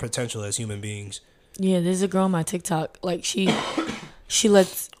maximize our potential as human beings. Yeah, there's a girl on my TikTok. Like she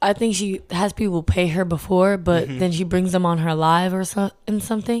lets. I think she has people pay her before, but then she brings them on her live or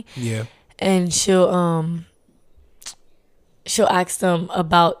something. Yeah. And she'll ask them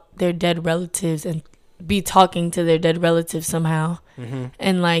about their dead relatives and be talking to their dead relatives somehow. Mm-hmm.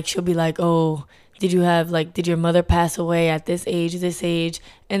 And like she'll be like, "Oh, did your mother pass away at this age?"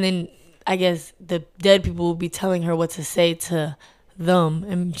 And then I guess the dead people will be telling her what to say to them,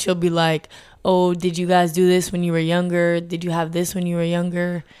 and she'll be like, "Oh, did you guys do this when you were younger? Did you have this when you were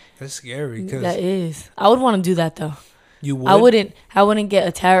younger?" That's scary. That is. I would want to do that though. You would? I wouldn't get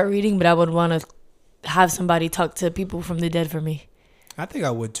a tarot reading, but I would want to have somebody talk to people from the dead for me. I think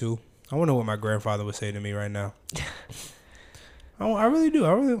I would too. I wonder what my grandfather would say to me right now. I really do.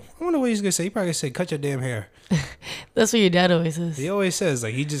 I wonder what he's gonna say. He probably gonna say, "Cut your damn hair." That's what your dad always says. He always says,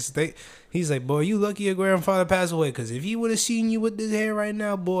 like, he's like, "Boy, you lucky your grandfather passed away, because if he would have seen you with this hair right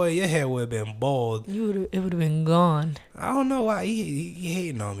now, boy, your hair would have been bald. It would have been gone." I don't know why he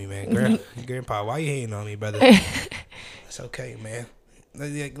hating on me, man. Grandpa, why you hating on me, brother? It's okay, man.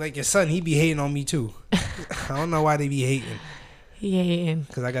 Like your son, he be hating on me too. I don't know why they be hating. He hating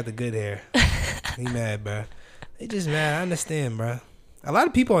because I got the good hair. He mad, bro. They just mad. I understand, bro. A lot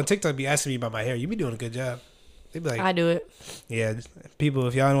of people on TikTok be asking me about my hair. You be doing a good job. They be like, I do it. Yeah, people,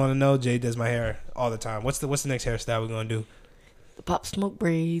 if y'all don't want to know, Jay does my hair all the time. What's the next hairstyle we're gonna do? The Pop Smoke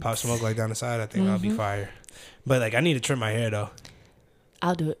braids. Pop Smoke like down the side. I think that'll be fire. But like, I need to trim my hair though.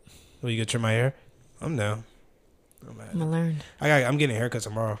 I'll do it. Well, you gonna trim my hair? I'm down. I'm gonna learn. I'm getting a haircut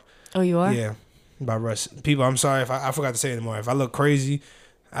tomorrow. Oh, you are? Yeah. By Russ. People, I'm sorry if I forgot to say it anymore. If I look crazy,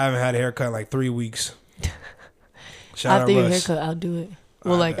 I haven't had a haircut in like 3 weeks. Shout after out your Russ. haircut, I'll do it.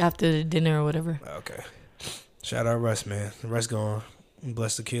 Well, like after the dinner or whatever. Okay. Shout out Russ, man. Russ gonna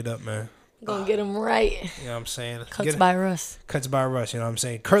bless the kid up, man. Gonna get him right. You know what I'm saying? Cuts by Russ. Cuts by Russ, you know what I'm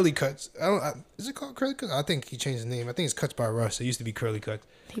saying? Curly Cuts. Is it called Curly Cuts? I think he changed his name. I think it's Cuts by Russ. It used to be Curly Cuts.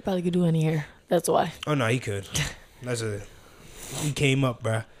 He probably could do any hair. That's why. Oh, no, he could. He came up,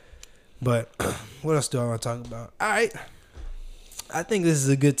 bruh. But what else do I want to talk about? All right. I think this is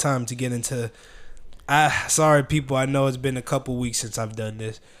a good time to get into... sorry, people. I know it's been a couple weeks since I've done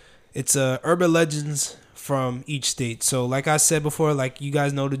this. It's urban legends from each state. So like I said before, like you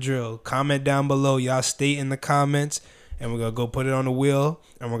guys know the drill. Comment down below. Y'all state in the comments. And we're going to go put it on the wheel.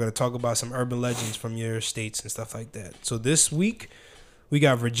 And we're going to talk about some urban legends from your states and stuff like that. So this week, we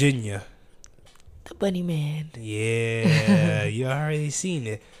got Virginia. The Bunny Man. Yeah, you already seen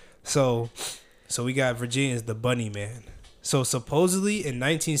it. So we got Virginia's The Bunny Man. So supposedly in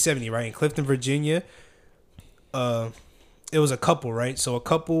 1970, right, in Clifton, Virginia, it was a couple, right? So a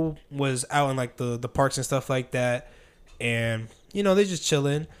couple was out in like the parks and stuff like that, and you know, they just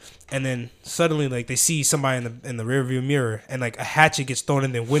chilling, and then suddenly like they see somebody in the rearview mirror, and like a hatchet gets thrown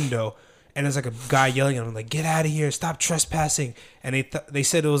in their window. And there's like a guy yelling at him, like, "Get out of here! Stop trespassing!" And they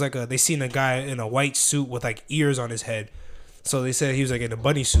said it was like they seen a guy in a white suit with like ears on his head. So they said he was like in a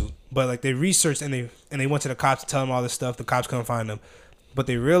bunny suit, but like they researched and they went to the cops to tell them all this stuff. The cops couldn't find him, but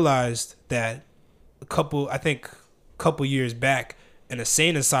they realized that I think a couple years back, an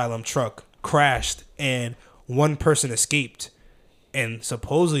insane asylum truck crashed and one person escaped, and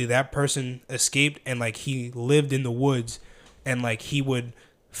supposedly that person escaped and like he lived in the woods, and like he would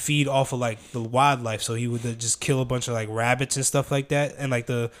feed off of like the wildlife, so he would just kill a bunch of like rabbits and stuff like that, and like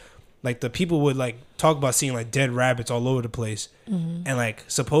the people would like talk about seeing like dead rabbits all over the place. And like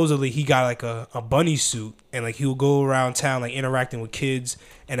supposedly he got like a bunny suit, and like he would go around town like interacting with kids,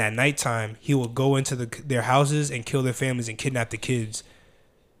 and at nighttime he would go into their houses and kill their families and kidnap the kids.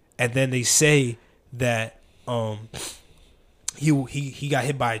 And then they say that he got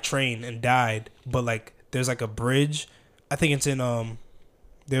hit by a train and died, but like there's like a bridge, I think it's in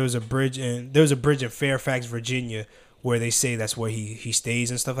there was a bridge in Fairfax, Virginia, where they say that's where he stays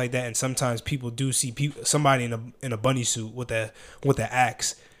and stuff like that. And sometimes people do see somebody in a bunny suit with a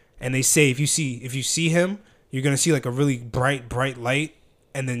axe, and they say if you see him, you're gonna see like a really bright light,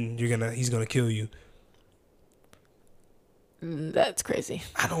 and then he's gonna kill you. That's crazy.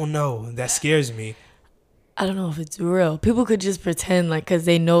 I don't know. That scares me. I don't know if it's real. People could just pretend like, because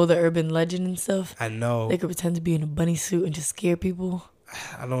they know the urban legend and stuff. I know. They could pretend to be in a bunny suit and just scare people.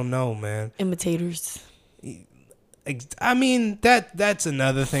 I don't know, man. Imitators. I mean, that's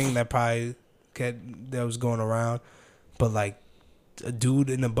another thing that probably that was going around. But like a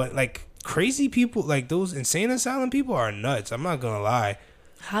dude in the butt, like crazy people, like those insane asylum people are nuts. I'm not gonna lie.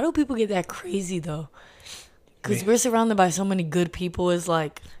 How do people get that crazy though? Because we're surrounded by so many good people. It's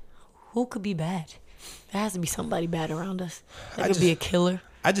like, who could be bad? There has to be somebody bad around us. There could be a killer.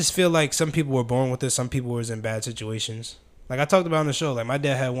 I just feel like some people were born with this. Some people was in bad situations. Like I talked about on the show, like my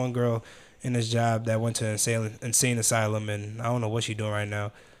dad had one girl in his job that went to insane asylum, and I don't know what she's doing right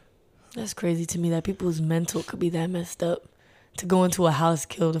now. That's crazy to me that people's mental could be that messed up. To go into a house,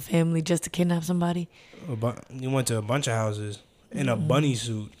 kill the family just to kidnap somebody. He went to a bunch of houses in a bunny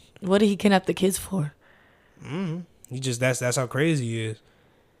suit. What did he kidnap the kids for? He just that's how crazy he is.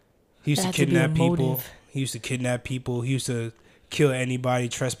 He used to kidnap people. He used to kidnap people. He used to kill anybody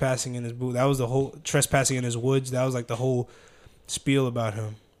trespassing in his booth. That was the whole trespassing in his woods. That was like the whole spiel about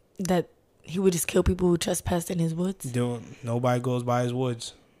him. That he would just kill people who trespassed in his woods? Nobody goes by his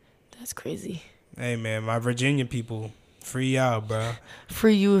woods. That's crazy. Hey man, my Virginia people, free y'all, bro.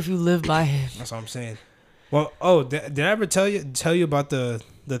 Free you if you live by him. That's what I'm saying. Well, did I ever tell you about the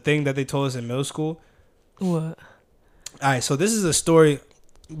thing that they told us in middle school? What? All right, so this is a story.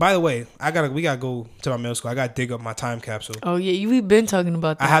 By the way, we gotta go to my middle school. I gotta dig up my time capsule. Oh yeah, we've been talking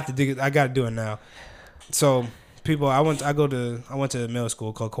about that. I have to dig it. I gotta do it now. So people, I went to a middle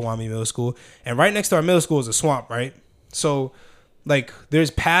school called Kiwami Middle School, and right next to our middle school is a swamp, right? So like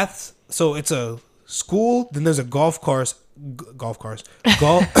there's paths. So it's a school. Then there's a golf course. There's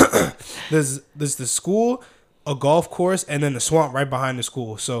the school, a golf course, and then the swamp right behind the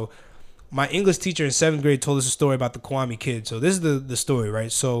school. So my English teacher in 7th grade told us a story about the Kiwami Kid. So this is the story,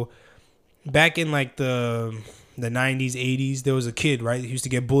 right? So back in like the 90s, 80s, there was a kid, right? He used to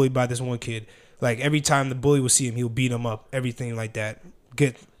get bullied by this one kid. Like every time the bully would see him, he would beat him up, everything like that.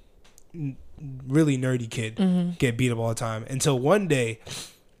 Get really nerdy kid, get beat up all the time. Until one day,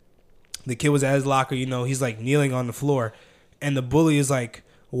 the kid was at his locker, he's like kneeling on the floor, and the bully is like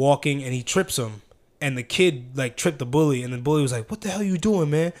walking and he trips him. And the kid like tripped the bully, and the bully was like, "What the hell are you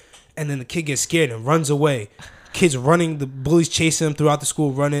doing, man?" And then the kid gets scared and runs away. Kid's running, the bully's chasing him throughout the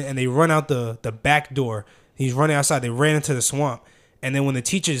school, running, and they run out the back door. He's running outside. They ran into the swamp. And then when the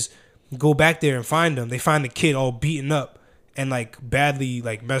teachers go back there and find him, they find the kid all beaten up and like badly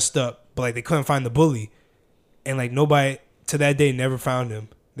like messed up, but like they couldn't find the bully. And like nobody to that day never found him.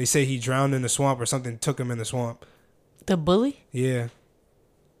 They say he drowned in the swamp or something took him in the swamp. The bully? Yeah.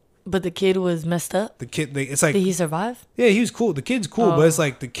 But the kid was messed up? The kid, it's like... Did he survive? Yeah, he was cool. The kid's cool, but it's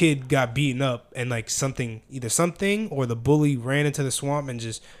like the kid got beaten up and like either something or the bully ran into the swamp and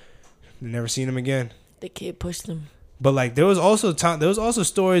just never seen him again. The kid pushed him. But like there was also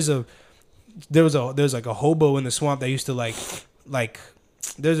stories of there's like a hobo in the swamp that used to like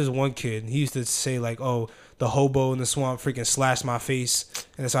there's this one kid, he used to say like, "Oh, the hobo in the swamp freaking slashed my face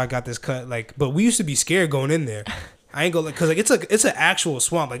and that's how I got this cut." Like, but we used to be scared going in there. I ain't gonna, cause like it's an actual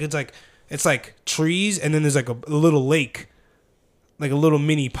swamp. Like it's like trees and then there's like a little lake, like a little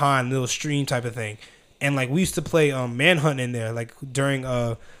mini pond, little stream type of thing. And like we used to play manhunt in there, like during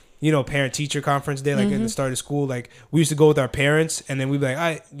parent teacher conference day, like in the start of school. Like we used to go with our parents and then we'd be like, "All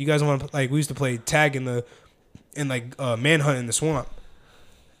right, you guys want to like?" We used to play tag in manhunt in the swamp.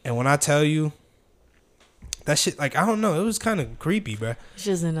 And when I tell you that shit, like I don't know, it was kind of creepy, bro. It's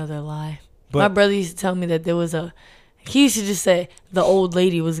just another lie. But my brother used to tell me that there was He used to just say the old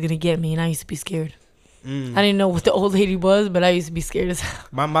lady was gonna get me, and I used to be scared. Mm. I didn't know what the old lady was, but I used to be scared as hell.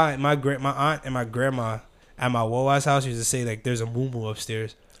 My aunt and my grandma at my Wowa's house used to say like there's a moo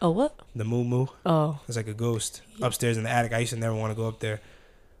upstairs. Oh, what? The moo. Oh, It's like a ghost upstairs in the attic. I used to never want to go up there.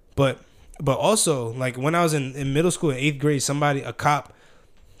 But also like when I was in middle school in 8th grade, a cop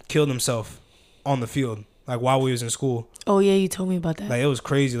killed himself on the field like while we was in school. oh yeah, you told me about that. Like it was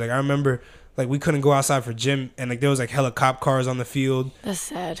crazy. Like I remember like we couldn't go outside for gym and like there was like hella cop cars on the field. That's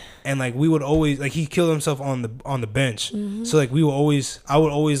sad. And like we would always like he killed himself on the bench. So like I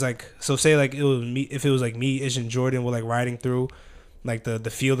would always like so say like it was me if it was like me, Ish and Jordan were like riding through like the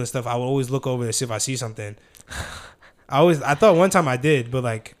field and stuff, I would always look over to see if I see something. I thought one time I did, but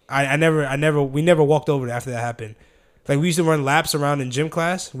like we never walked over there after that happened. Like we used to run laps around in gym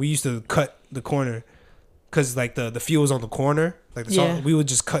class. We used to cut the corner because like the field was on the corner. Like we would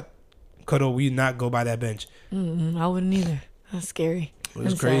just cut over. We would not go by that bench. I wouldn't either. That's scary. It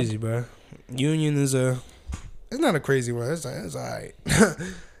was crazy, bro. Union is it's not a crazy one. It's alright.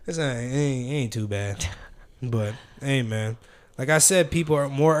 It's alright. It ain't too bad. But hey, man. Like I said, people are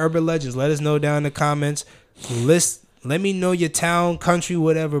more urban legends. Let us know down in the comments. Let me know your town, country,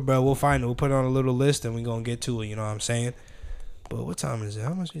 whatever, bro. We'll find it. We'll put it on a little list and we're going to get to it. You know what I'm saying? But what time is it?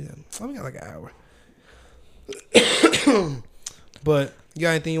 How much is that? Oh, we got like an hour. But you got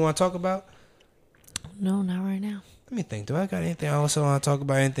anything you want to talk about? No, not right now. Let me think. Do I got anything else I want to talk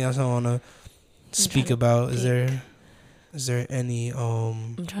about? Anything else I want to speak about? Is there any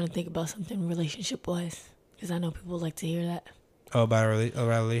I'm trying to think about something relationship wise because I know people like to hear that. Oh, about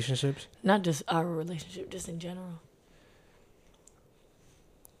relationships? Not just our relationship, just in general.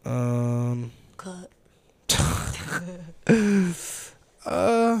 Cut.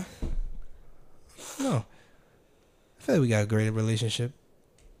 No. I feel like we got a great relationship.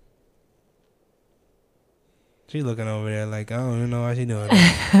 She's looking over there like I don't even know how she doing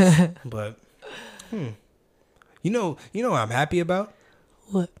that. But you know what I'm happy about?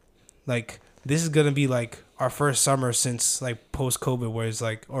 What? Like this is gonna be like our first summer since like post COVID where it's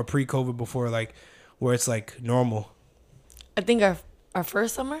like or pre COVID before like where it's like normal. I think our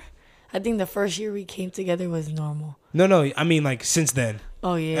first summer, I think the first year we came together was normal. No, I mean like since then.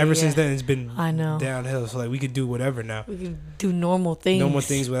 Oh yeah. Ever since then it's been I know. downhill. So like we could do whatever now. We can do normal things. Normal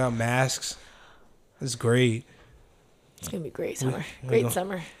things without masks. It's great. It's gonna be a great summer. We Great go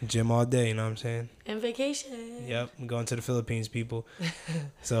summer. Gym all day, you know what I'm saying? And vacation. Yep, I'm going to the Philippines, people.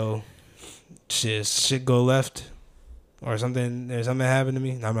 So shit go left or something. There's something happened to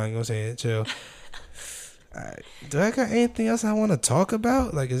me. No, I'm not gonna say it. Chill. Alright. Do I got anything else I want to talk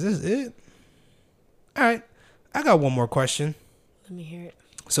about? Like, is this it? All right. I got one more question. Let me hear it.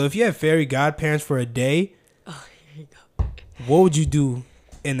 So, if you had fairy godparents for a day, Oh, here you go. what would you do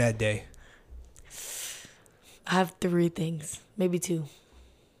in that day? I have 3 things, maybe 2.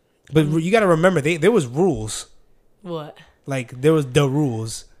 But you got to remember, there was rules. What? Like, there was the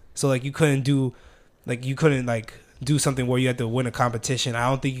rules. So, like, you couldn't do something where you had to win a competition. I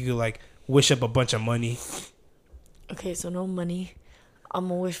don't think you could, like, wish up a bunch of money. Okay, so no money. I'm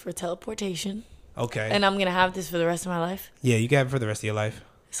gonna wish for teleportation. Okay. And I'm gonna have this for the rest of my life. Yeah, you can have it for the rest of your life.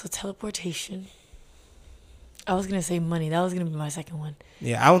 So teleportation. I was gonna say money. That was gonna be my second one.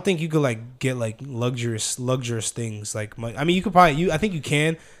 Yeah, I don't think you could like get like luxurious things like money. I mean, you could probably I think you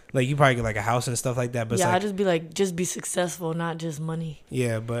can. Like you probably get like a house and stuff like that. But yeah, like, I'd just be like, just be successful, not just money.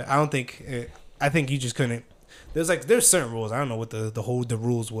 Yeah, but I don't think. I think you just couldn't. There's certain rules. I don't know what the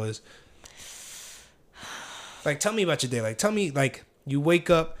rules was. Like, tell me about your day. Like, tell me, like, you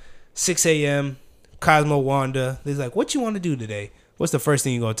wake up 6 a.m., Cosmo Wanda. They're like, what you want to do today? What's the first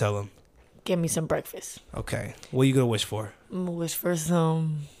thing you going to tell them? Get me some breakfast. Okay. What are you going to wish for? I'm going to wish for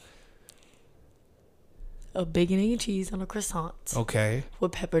a bacon, egg, and cheese on a croissant. Okay.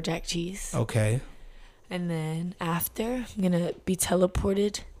 With pepper jack cheese. Okay. And then after, I'm going to be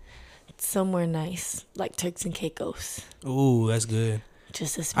teleported somewhere nice, like Turks and Caicos. Ooh, that's good.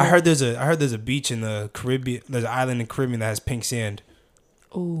 Just a I heard there's a beach in the Caribbean. There's an island in the Caribbean that has pink sand.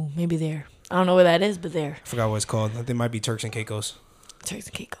 Ooh, maybe there. I don't know where that is, but there. I forgot what it's called. I think it might be Turks and Caicos. Turks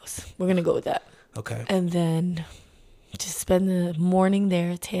and Caicos. We're gonna go with that. Okay. And then just spend the morning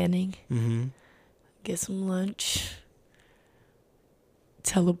there tanning. Mm-hmm. Get some lunch.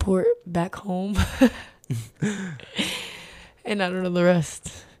 Teleport back home. And I don't know the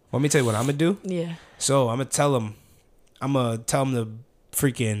rest. Let me tell you what I'm gonna do. Yeah. So I'm gonna tell them to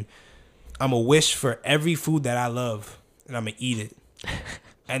freaking. I'm gonna wish for every food that I love, and I'm gonna eat it.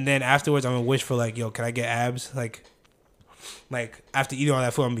 And then afterwards, I'm gonna wish for like, yo, can I get abs? Like after eating all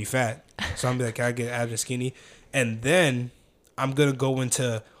that food, I'm gonna be fat. So I'm gonna be like, can I get abs and skinny? And then I'm gonna go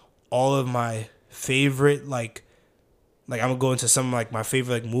into all of my favorite like like I'm gonna go into some like my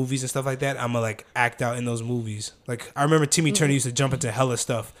favorite like movies and stuff like that. I'm gonna like act out in those movies. Like I remember Timmy Turner used to jump into hella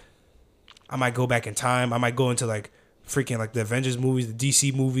stuff. I might go back in time. I might go into like freaking like the Avengers movies, the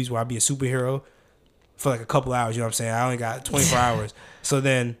DC movies where I'd be a superhero for like a couple hours. You know what I'm saying? I only got 24 hours. So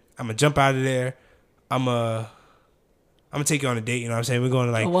then I'm gonna jump out of there. I'm gonna take you on a date. You know what I'm saying? We're going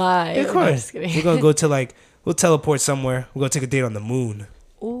to like Why? Yeah, of No, course. just kidding. We're gonna go to like we'll teleport somewhere. We're gonna take a date on the moon.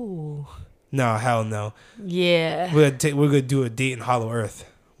 Ooh. No, hell no. Yeah. We're gonna do a date in Hollow Earth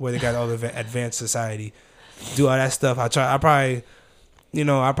where they got all the advanced society. Do all that stuff. I'll probably do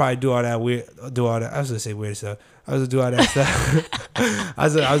all that weird. Do all that. I was gonna say weird stuff. I was gonna do all that stuff. I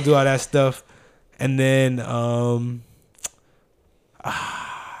was do all that stuff, and then I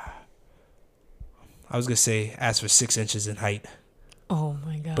was gonna say ask for 6 inches in height, Oh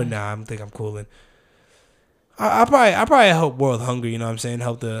my god. but nah, I think I'm cooling. I probably help world hunger. You know what I'm saying?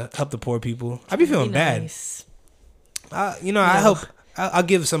 Help the poor people. I be feeling bad. Nice. I Yeah. help. I'll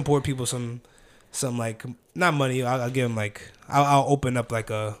give some poor people some like not money. I'll give them like I'll open up like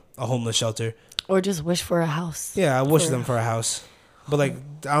a homeless shelter. Or just wish for a house. Yeah, I wish For- them for a house, but like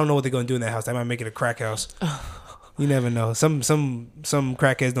I don't know what they're gonna do in that house. They might make it a crack house. You never know. Some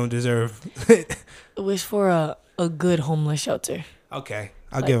crackheads don't deserve. Wish for a good homeless shelter. Okay,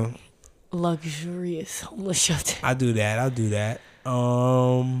 I'll Like- give them. Luxurious homeless shelter. I'll do that.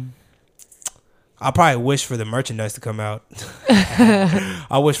 I'll probably wish for the merchandise to come out.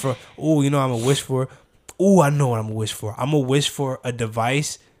 I wish for. Oh, you know I'm gonna wish for. Oh, I know what I'm gonna wish for. I'm gonna wish for a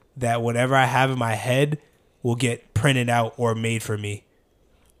device that whatever I have in my head will get printed out or made for me.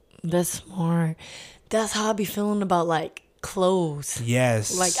 That's smart. That's how I be feeling about like clothes.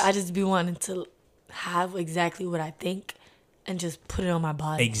 Yes. Like I just be wanting to have exactly what I think and just put it on my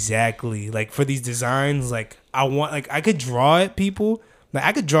body. Exactly. Like for these designs, like I want, like I could draw it, people. Like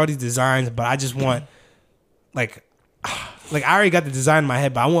I could draw these designs, but I just want, like I already got the design in my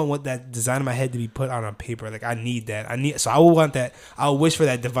head, but I want what that design in my head to be put on paper. Like I need that. So I will want that. I'll wish for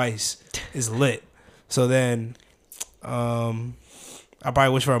that device is lit. So then, I probably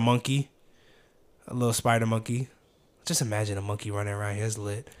wish for a monkey, a little spider monkey. Just imagine a monkey running around here. It's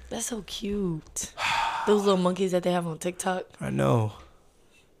lit. That's so cute. Those little monkeys that they have on TikTok. I know.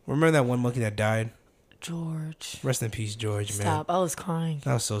 Remember that one monkey that died? George. Rest in peace, George, man. Stop. I was crying.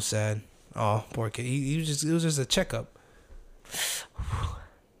 That was so sad. Oh, poor kid. He was just, it was just a checkup.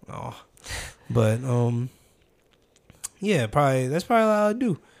 Oh, but yeah, that's probably what I'll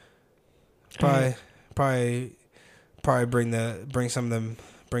do. Probably bring some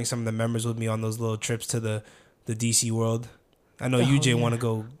of the members with me on those little trips to the DC world. I know Oh, UJ yeah. want to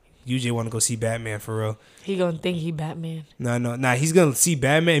go. UJ want to go see Batman for real. He gonna think he Batman. No. He's gonna see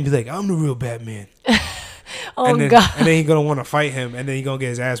Batman and be like, "I'm the real Batman." Oh and then, god. And then he's gonna want to fight him, and then he's gonna get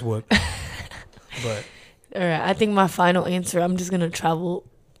his ass whooped. But All right. I think my final answer. I'm just gonna travel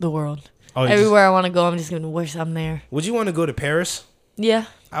the world. oh, Everywhere I want to go, I'm just gonna wish I'm there. would you want to go to Paris? Yeah.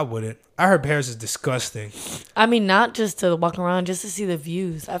 I wouldn't. I heard Paris is disgusting. I mean, not just to walk around, just to see the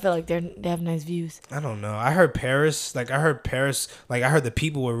views. I feel like they have nice views. I don't know. I heard Paris. Like I heard the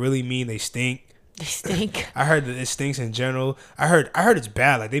people were really mean. They stink. They stink. I heard that it stinks in general. I heard it's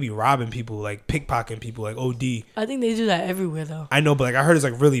bad. Like they be robbing people, like pickpocketing people, like OD. I think they do that everywhere though. I know, but like I heard it's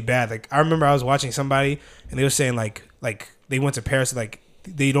like really bad. Like I remember I was watching somebody and they were saying like they went to Paris. Like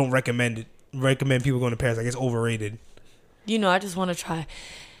they don't recommend people going to Paris. Like it's overrated. You know, I just want to try.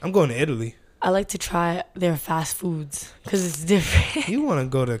 I'm going to Italy. I like to try their fast foods because it's different. You want to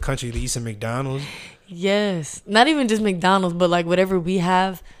go to a country to eat some McDonald's? Yes. Not even just McDonald's, but like whatever we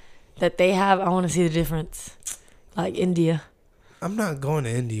have that they have, I want to see the difference. Like India. I'm not going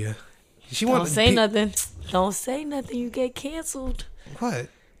to India. Don't say nothing. Don't say nothing. You get canceled. What?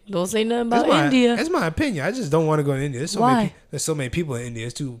 Don't say nothing about That's India. That's my opinion. I just don't want to go to India. Why? There's so many people in India.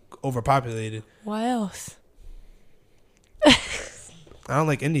 It's too overpopulated. Why else? I don't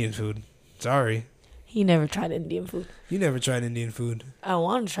like Indian food. Sorry. He never tried Indian food. You never tried Indian food. I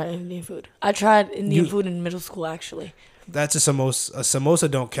want to try Indian food. I tried Indian You- food in middle school, actually. That's a samosa. A samosa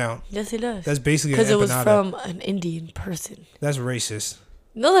don't count. Yes, it does. That's basically an Because it was empanada. from an Indian person. That's racist.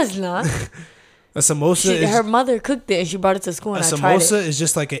 No, that's not. A samosa Her mother cooked it and she brought it to school a and I tried samosa it. is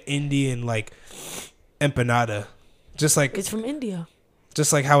just like an Indian like empanada. Just like It's from India.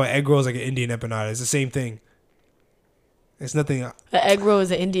 how an egg roll is like an Indian empanada. It's the same thing. It's nothing. The egg roll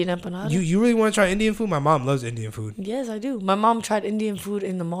is an Indian empanada. You really want to try Indian food? My mom loves Indian food. Yes, I do. My mom tried Indian food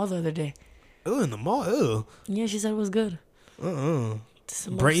in the mall the other day. Oh, in the mall. Ew. Yeah, she said it was good. Uh-uh.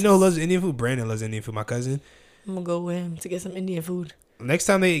 Samosas. You know who loves Indian food? Brandon loves Indian food. My cousin. I'm gonna go with him to get some Indian food. Next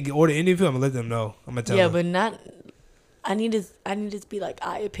time they order Indian food, I'm gonna let them know. I'm gonna tell Yeah, them. but not. I need it to be like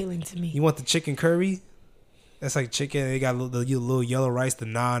eye appealing to me. You want the chicken curry? That's like chicken. They got the little yellow rice, the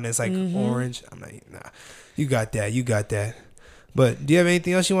naan. It's like orange. I'm like, nah. You got that. But do you have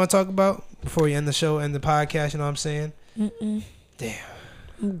anything else you want to talk about before we end the show, end the podcast? You know what I'm saying? Mm-mm. Damn.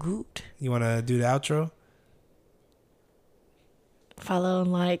 I'm good. You want to do the outro? Follow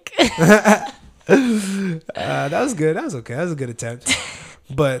and like. That was good. That was okay. That was a good attempt.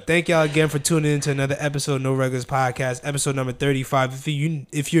 But thank y'all again for tuning in to another episode of No Regulars Podcast, episode number 35.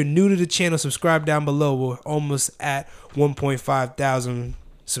 If you're new to the channel, subscribe down below. We're almost at 1.5 thousand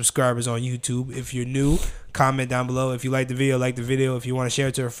subscribers on YouTube. If you're new, comment down below. If you like the video, like the video. If you want to share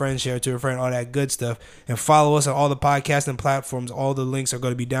it to a friend, share it to a friend, all that good stuff. And follow us on all the podcasting platforms. All the links are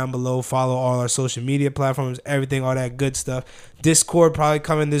going to be down below. Follow all our social media platforms, everything, all that good stuff. Discord probably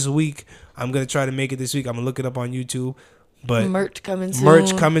coming this week. I'm going to try to make it this week. I'm going to look it up on YouTube. But merch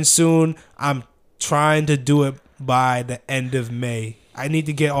coming soon. I'm trying to do it by the end of May. I need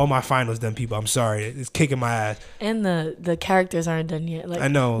to get all my finals done, people. I'm sorry. It's kicking my ass. And the characters aren't done yet. Like, I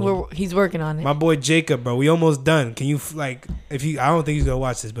know. He's working on it. My boy Jacob, bro. We almost done. Can you I don't think he's gonna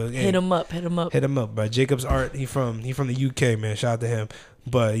watch this, but hit him up, bro. Jacob's art. He from the UK, man. Shout out to him.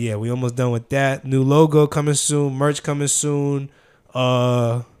 But yeah, we almost done with that. New logo coming soon. Merch coming soon.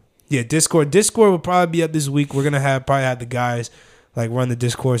 Yeah, Discord will probably be up this week. We're gonna probably have the guys like run the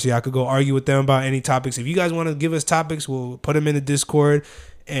Discord so y'all could go argue with them about any topics. If you guys want to give us topics, we'll put them in the Discord,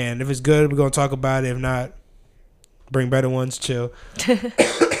 and if it's good, we're gonna talk about it. If not, bring better ones. Chill.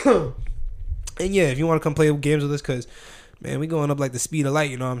 And yeah, if you want to come play games with us, cause man, we going up like the speed of light.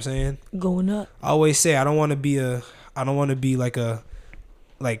 You know what I'm saying? Going up. I always say I don't want to be like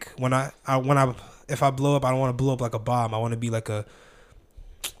if I blow up, I don't want to blow up like a bomb. I want to be like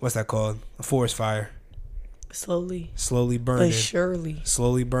what's that called? A forest fire. Slowly burning. But surely.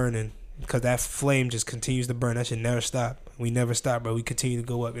 Slowly burning. Because that flame just continues to burn. That should never stop. We never stop, bro. We continue to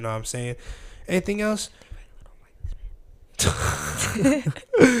go up. You know what I'm saying? Anything else?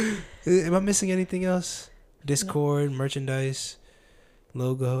 Am I missing anything else? Discord, merchandise,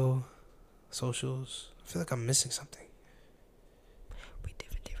 logo, socials. I feel like I'm missing something. We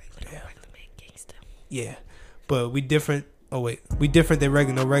different than regular gangster. Yeah. But we different. Oh, wait. We different than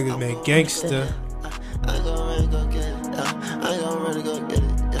regular man. Gangsta.